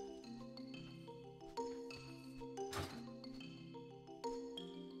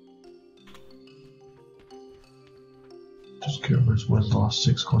 Just curious, where's the last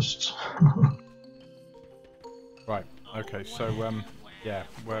 6 quests? Right, okay, so, yeah,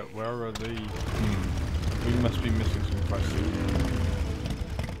 where are the... We must be missing some quest.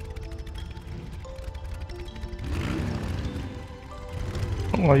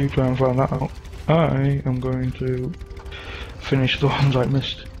 While you try and find that out, I am going to finish the ones I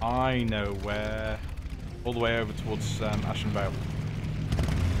missed. I know where. All the way over towards Ashen Vale.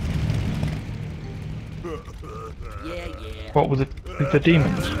 Yeah. What, with the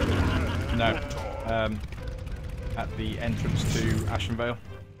demons? No. At the entrance to Ashen Vale.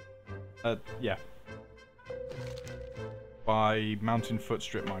 Yeah. By Mountain Foot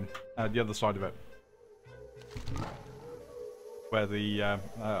Strip Mine. The other side of it. Where the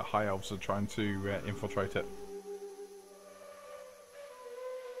High Elves are trying to infiltrate it.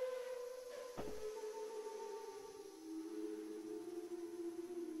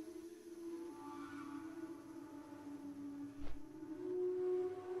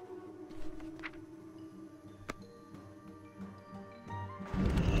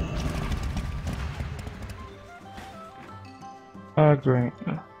 Ah, great.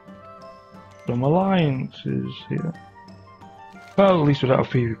 Some alliances here. Well, at least without a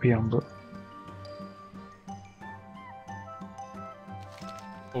PvP on, but...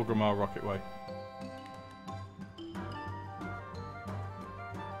 Orgrimmar Rocket Way.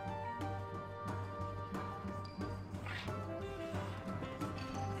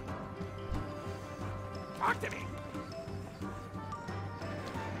 Talk to me.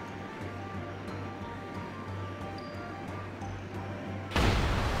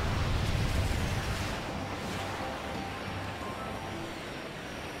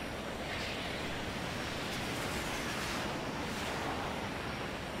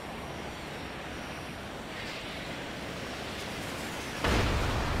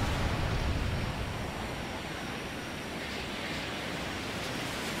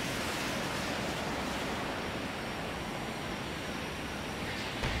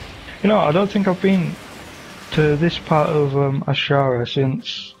 You know, I don't think I've been to this part of Azshara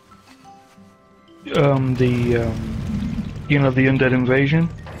since the you know, the undead invasion.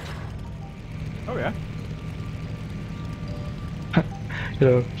 Oh yeah. You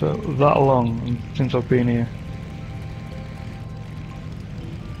know, so that long since I've been here.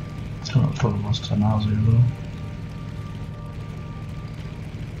 It's not for almost 10 hours here though.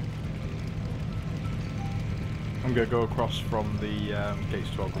 I'm going to go across from the gates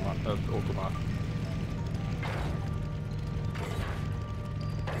to Orgrimmar.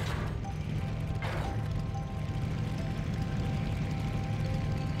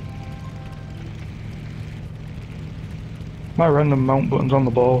 My random mount button's on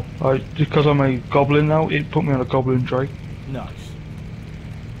the ball. Because I'm a goblin now, it put me on a goblin trike. Nice.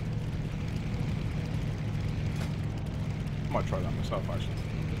 Might try that myself actually.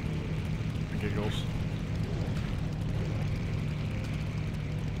 For giggles.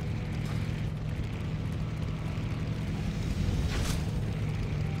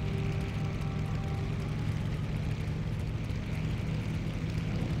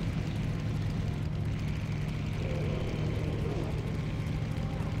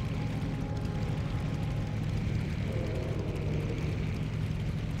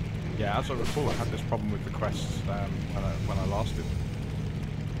 Yeah, as I recall, I had this problem with the quests when I last did.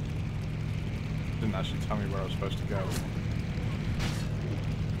 Didn't actually tell me where I was supposed to go.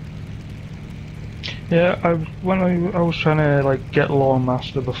 Yeah, when I was trying to like get Lawn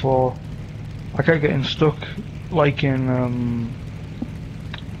Master before, I kept getting stuck, like in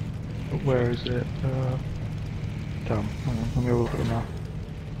where is it? Damn, hang on, let me have a look at the map.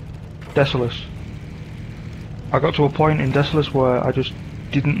 Desolus. I got to a point in Desolus where I just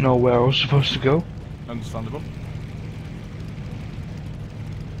didn't know where I was supposed to go. Understandable.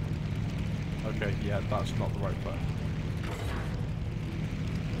 Okay, yeah, that's not the right place.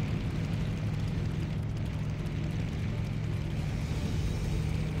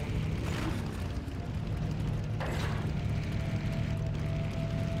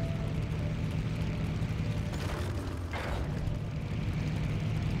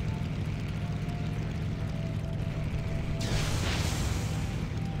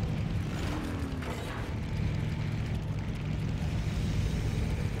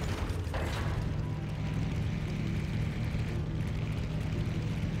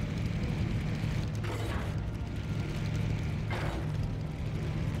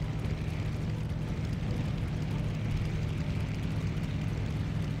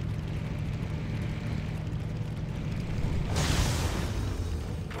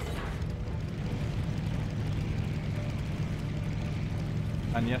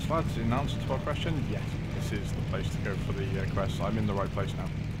 And yes, lads, in answer to our question, yes, this is the place to go for the quest. I'm in the right place now.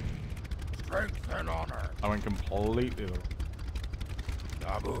 Strength and honor. I went completely the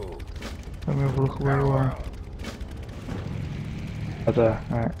Nabu. Let me have a look where you are. Oh, there,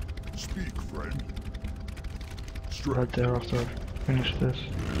 alright. Speak, friend. Right there after I finish this.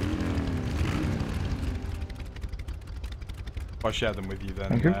 If I share them with you, then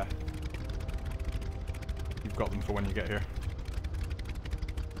Thank you. You've got them for when you get here.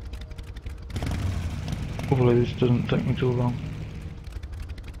 Hopefully this doesn't take me too long.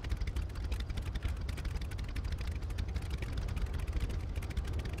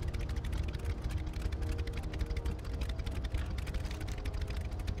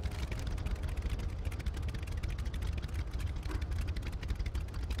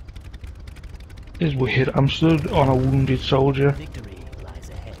 It's weird, I'm stood on a wounded soldier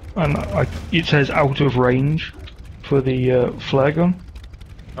and it says out of range for the flare gun.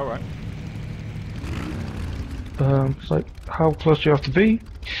 Alright. It's like, how close do you have to be?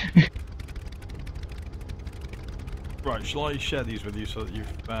 Right, shall I share these with you so that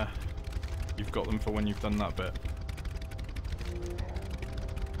you've got them for when you've done that bit?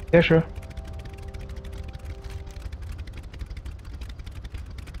 Yeah, sure.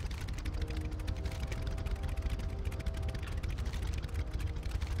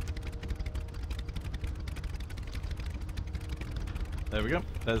 There we go.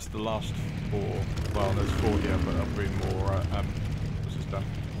 There's the last 4. Well, there's 4 here, but there'll be more this is done.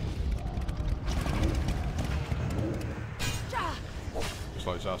 Just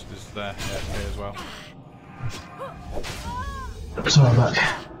like us, is there here as well. Sorry, I'm back.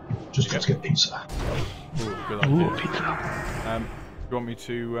 Just got to get pizza. Ooh, good idea. Ooh, pizza. Do you want me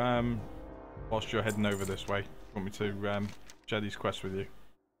to, whilst you're heading over this way, do you want me to share these quests with you?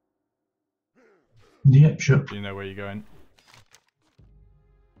 Yep, sure. Do you know where you're going?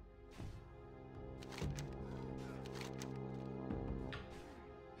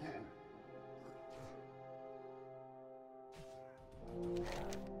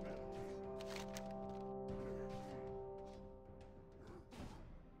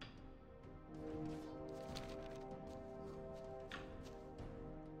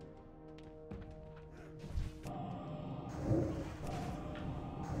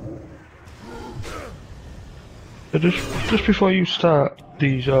 So just before you start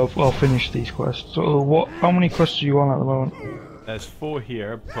these, or finish these quests, so how many quests are you on at the moment? There's 4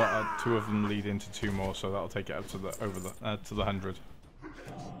 here, but 2 of them lead into 2 more, so that'll take it up to the to the 100.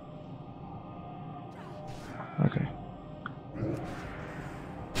 Okay.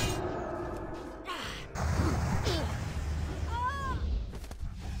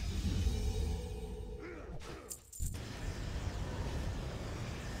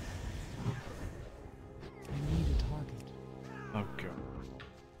 Oh god.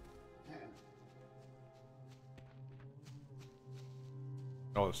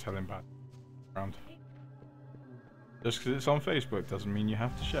 Oh, it's telling bad. Around. Just because it's on Facebook doesn't mean you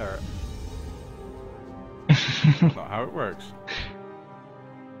have to share it. That's not how it works.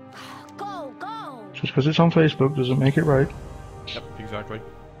 Go, go! Just because it's on Facebook doesn't make it right. Yep, exactly.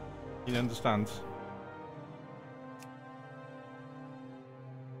 He understands.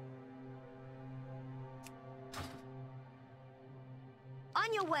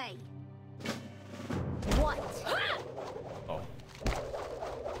 On your way! What? Oh.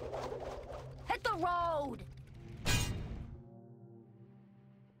 Hit the road!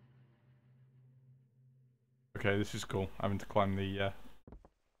 Okay, this is cool. Having to climb the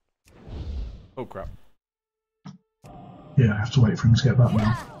oh crap. Yeah, I have to wait for him to get back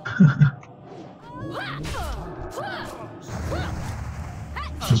now.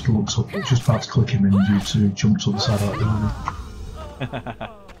 Just looks up, just about to click him in due to jump to the side of that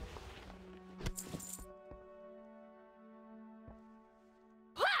building.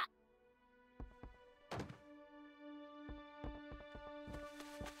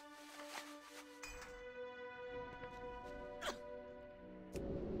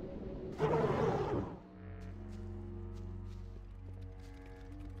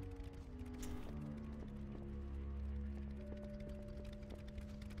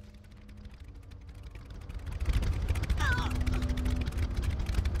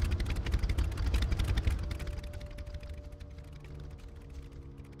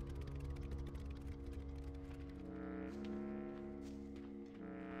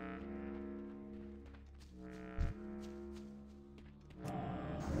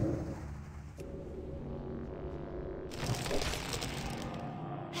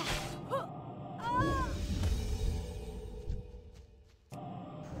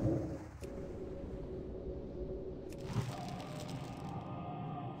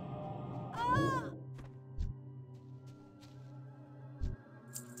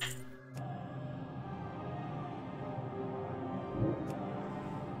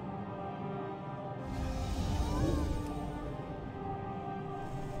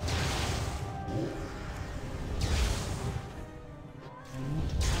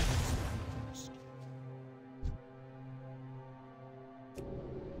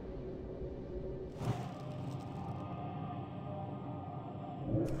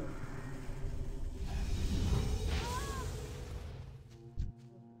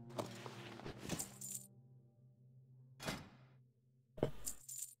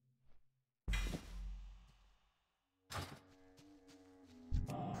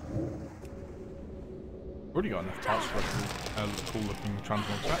 Already got enough parts for a cool looking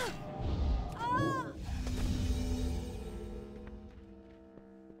transmog set.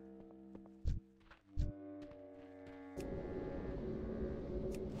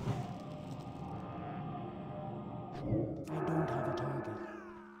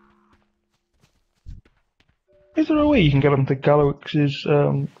 Is there a way you can get onto Galaxy's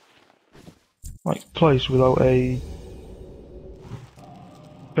like place without a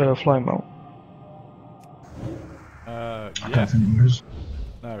flying mount? I don't think there is.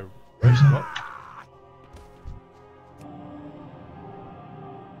 No. Where is it? What?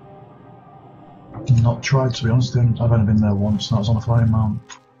 I've not tried, to be honest. I've only been there once, and that was on a flying mount.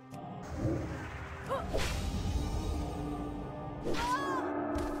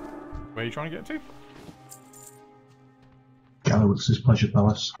 Where are you trying to get to? Galaxy's Pleasure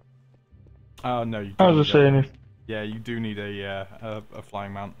Palace. Oh no, you I was just saying, yeah, you do need a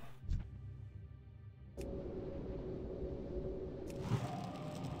flying mount.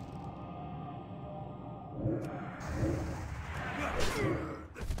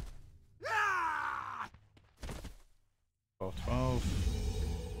 Oh, 12.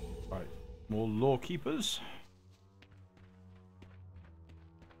 Right, more law keepers.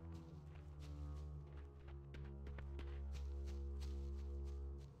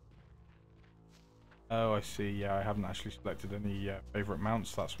 Oh, I see. Yeah, I haven't actually selected any favorite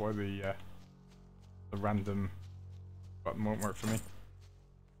mounts. That's why the random button won't work for me.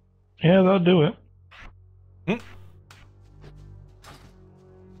 yeah, that'll do it.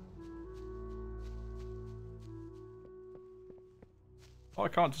 Oh, I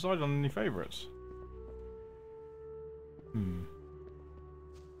can't decide on any favorites.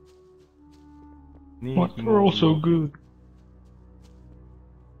 What? They're all so good.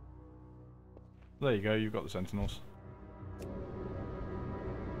 There you go. You've got the Sentinels.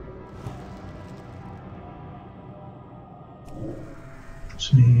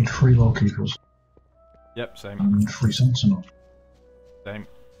 Just need 3 law keepers. Yep, same. And 3 sentinels. Same.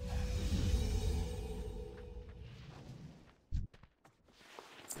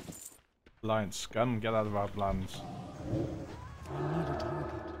 Alliance scum, get out of our lands. I need a target.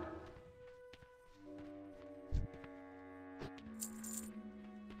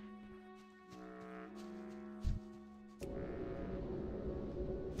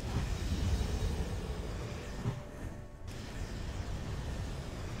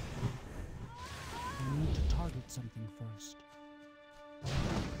 I need to target something first.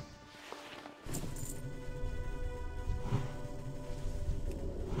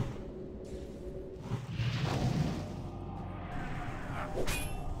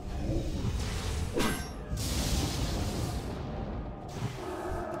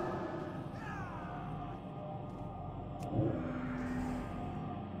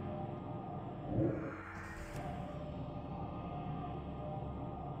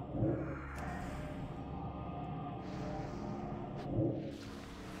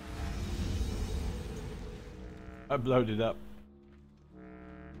 I've loaded up.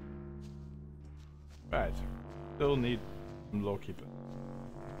 Right. Still need some law keeper.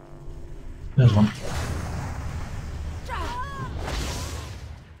 There's one.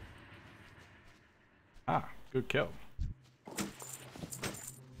 Ah, good kill.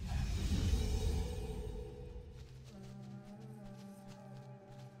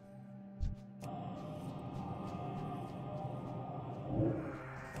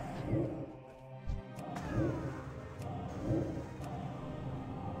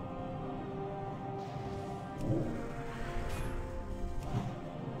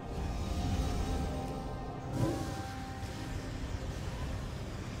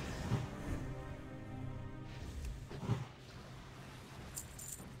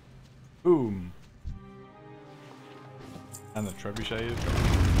 Boom. And the trebuchet is gone.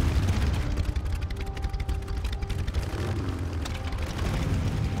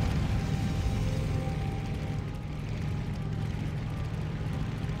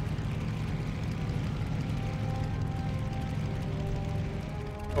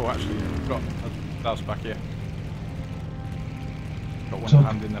 Oh, actually, we've got a house back here. Got one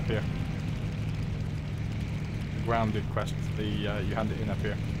hand in up here. The grounded quest, you hand it in up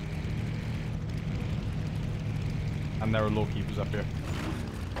here. And there are law keepers up here.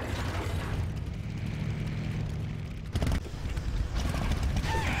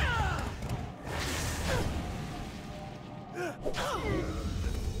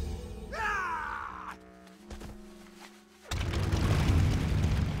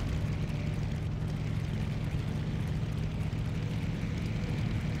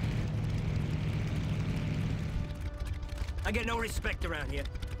 I get no respect around here.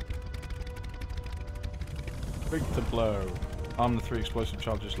 Big to blow. Arm the 3 explosive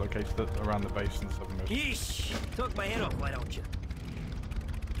charges located around the base in the southernmost. Yeesh! Took my head off, why don't you?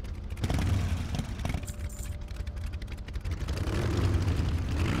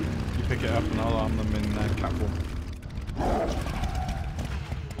 You pick it up and I'll arm them in cat form.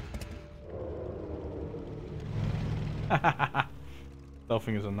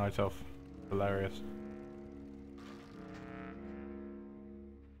 Stealthing as a night elf. Hilarious.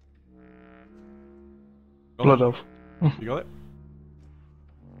 Blood elf. You got it?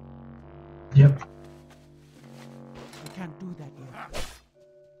 Yep. I can't do that yet.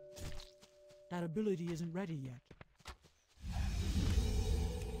 That ability isn't ready yet.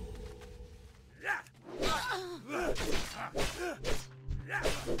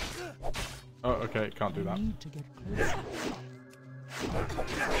 Oh, okay, can't do that. I need to get closer. I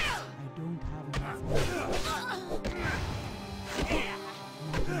don't have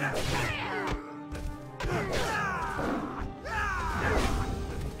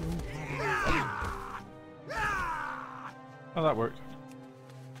Oh, that worked.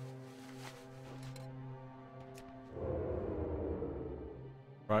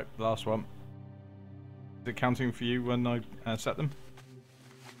 Right, the last one. Is it counting for you when I set them?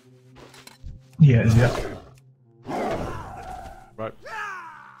 Yeah, yeah. Right.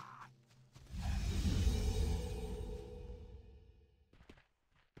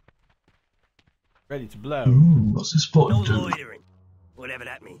 Ready to blow. Ooh, what's this No button do? loitering. Whatever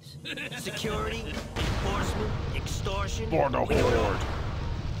that means. Security, enforcement, extortion. Board a we do it all.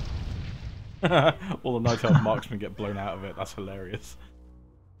 horde. All the night elf marksmen get blown out of it. That's hilarious.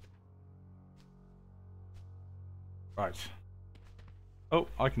 Right. Oh,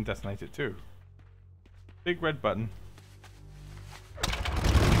 I can detonate it too. Big red button.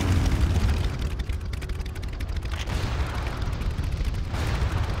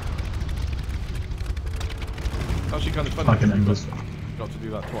 It's actually kind of funny. Like an endless. Got to do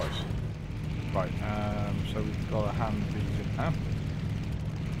that twice. Right, so we've got to hand these in now.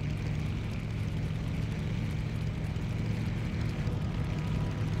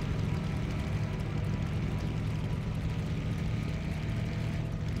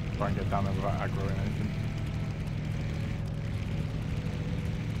 Try and get down there without aggroing anything.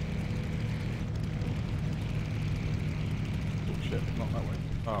 Oh shit, not that way.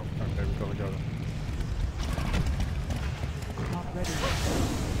 Oh, okay, we've got to go then. not ready.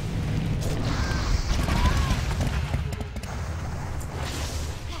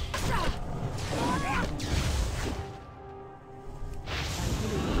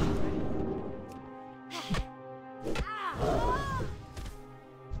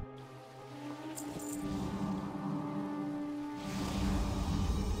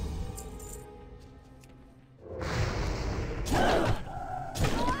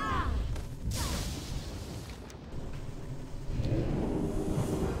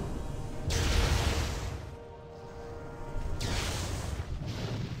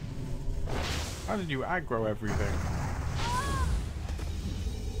 How did you aggro everything?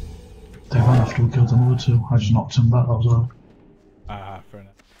 They ran after we killed them other two. I just knocked them back, that was all. Ah, fair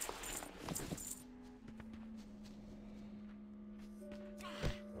enough.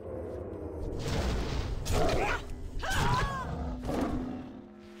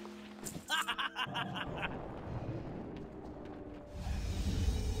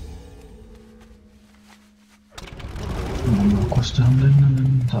 One more quest to hand in and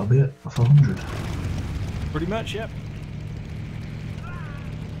then that'll be it for 400. Pretty much, yep.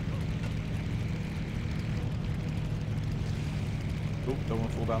 Oh, don't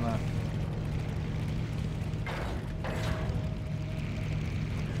want to fall down there.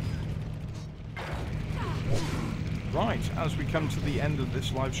 Right, as we come to the end of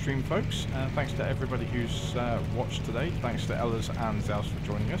this live stream, folks, thanks to everybody who's watched today. Thanks to Ellis and Zaus for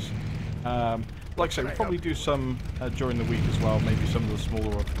joining us. Like I say, we'll probably do some during the week as well, maybe some of the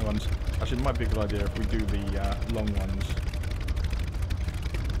smaller ones. Actually, it might be a good idea if we do the long ones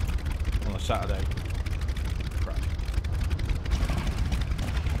on a Saturday. Crap.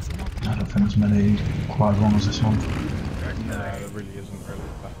 I don't think there's many quite as long as this one. No, there really isn't really.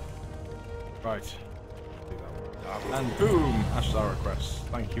 Right. And boom! Azshara requests.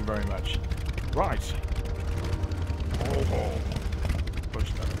 Thank you very much. Right.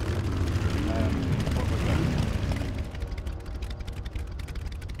 Push that. What was that?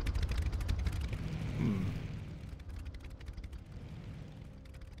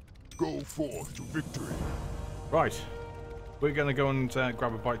 Go forth to victory. Right. We're going to go and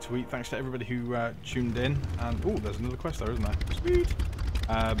grab a bite to eat. Thanks to everybody who tuned in. And oh, there's another quest there, isn't there? Sweet.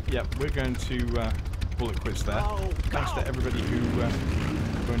 Yeah, we're going to call it quits there. Thanks to everybody who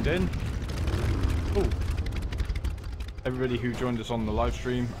joined in. Oh, everybody who joined us on the live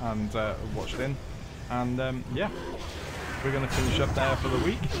stream and watched in. And yeah, we're going to finish up there for the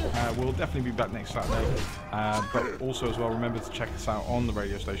week. We'll definitely be back next Saturday. But also as well, remember to check us out on the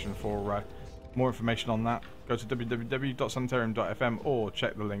radio station for more information on that. Go to www.sanitarium.fm or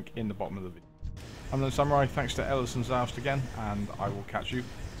check the link in the bottom of the video. I'm Lonesamurai, thanks to Ellison's Oust again, and I will catch you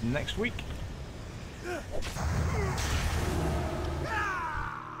next week.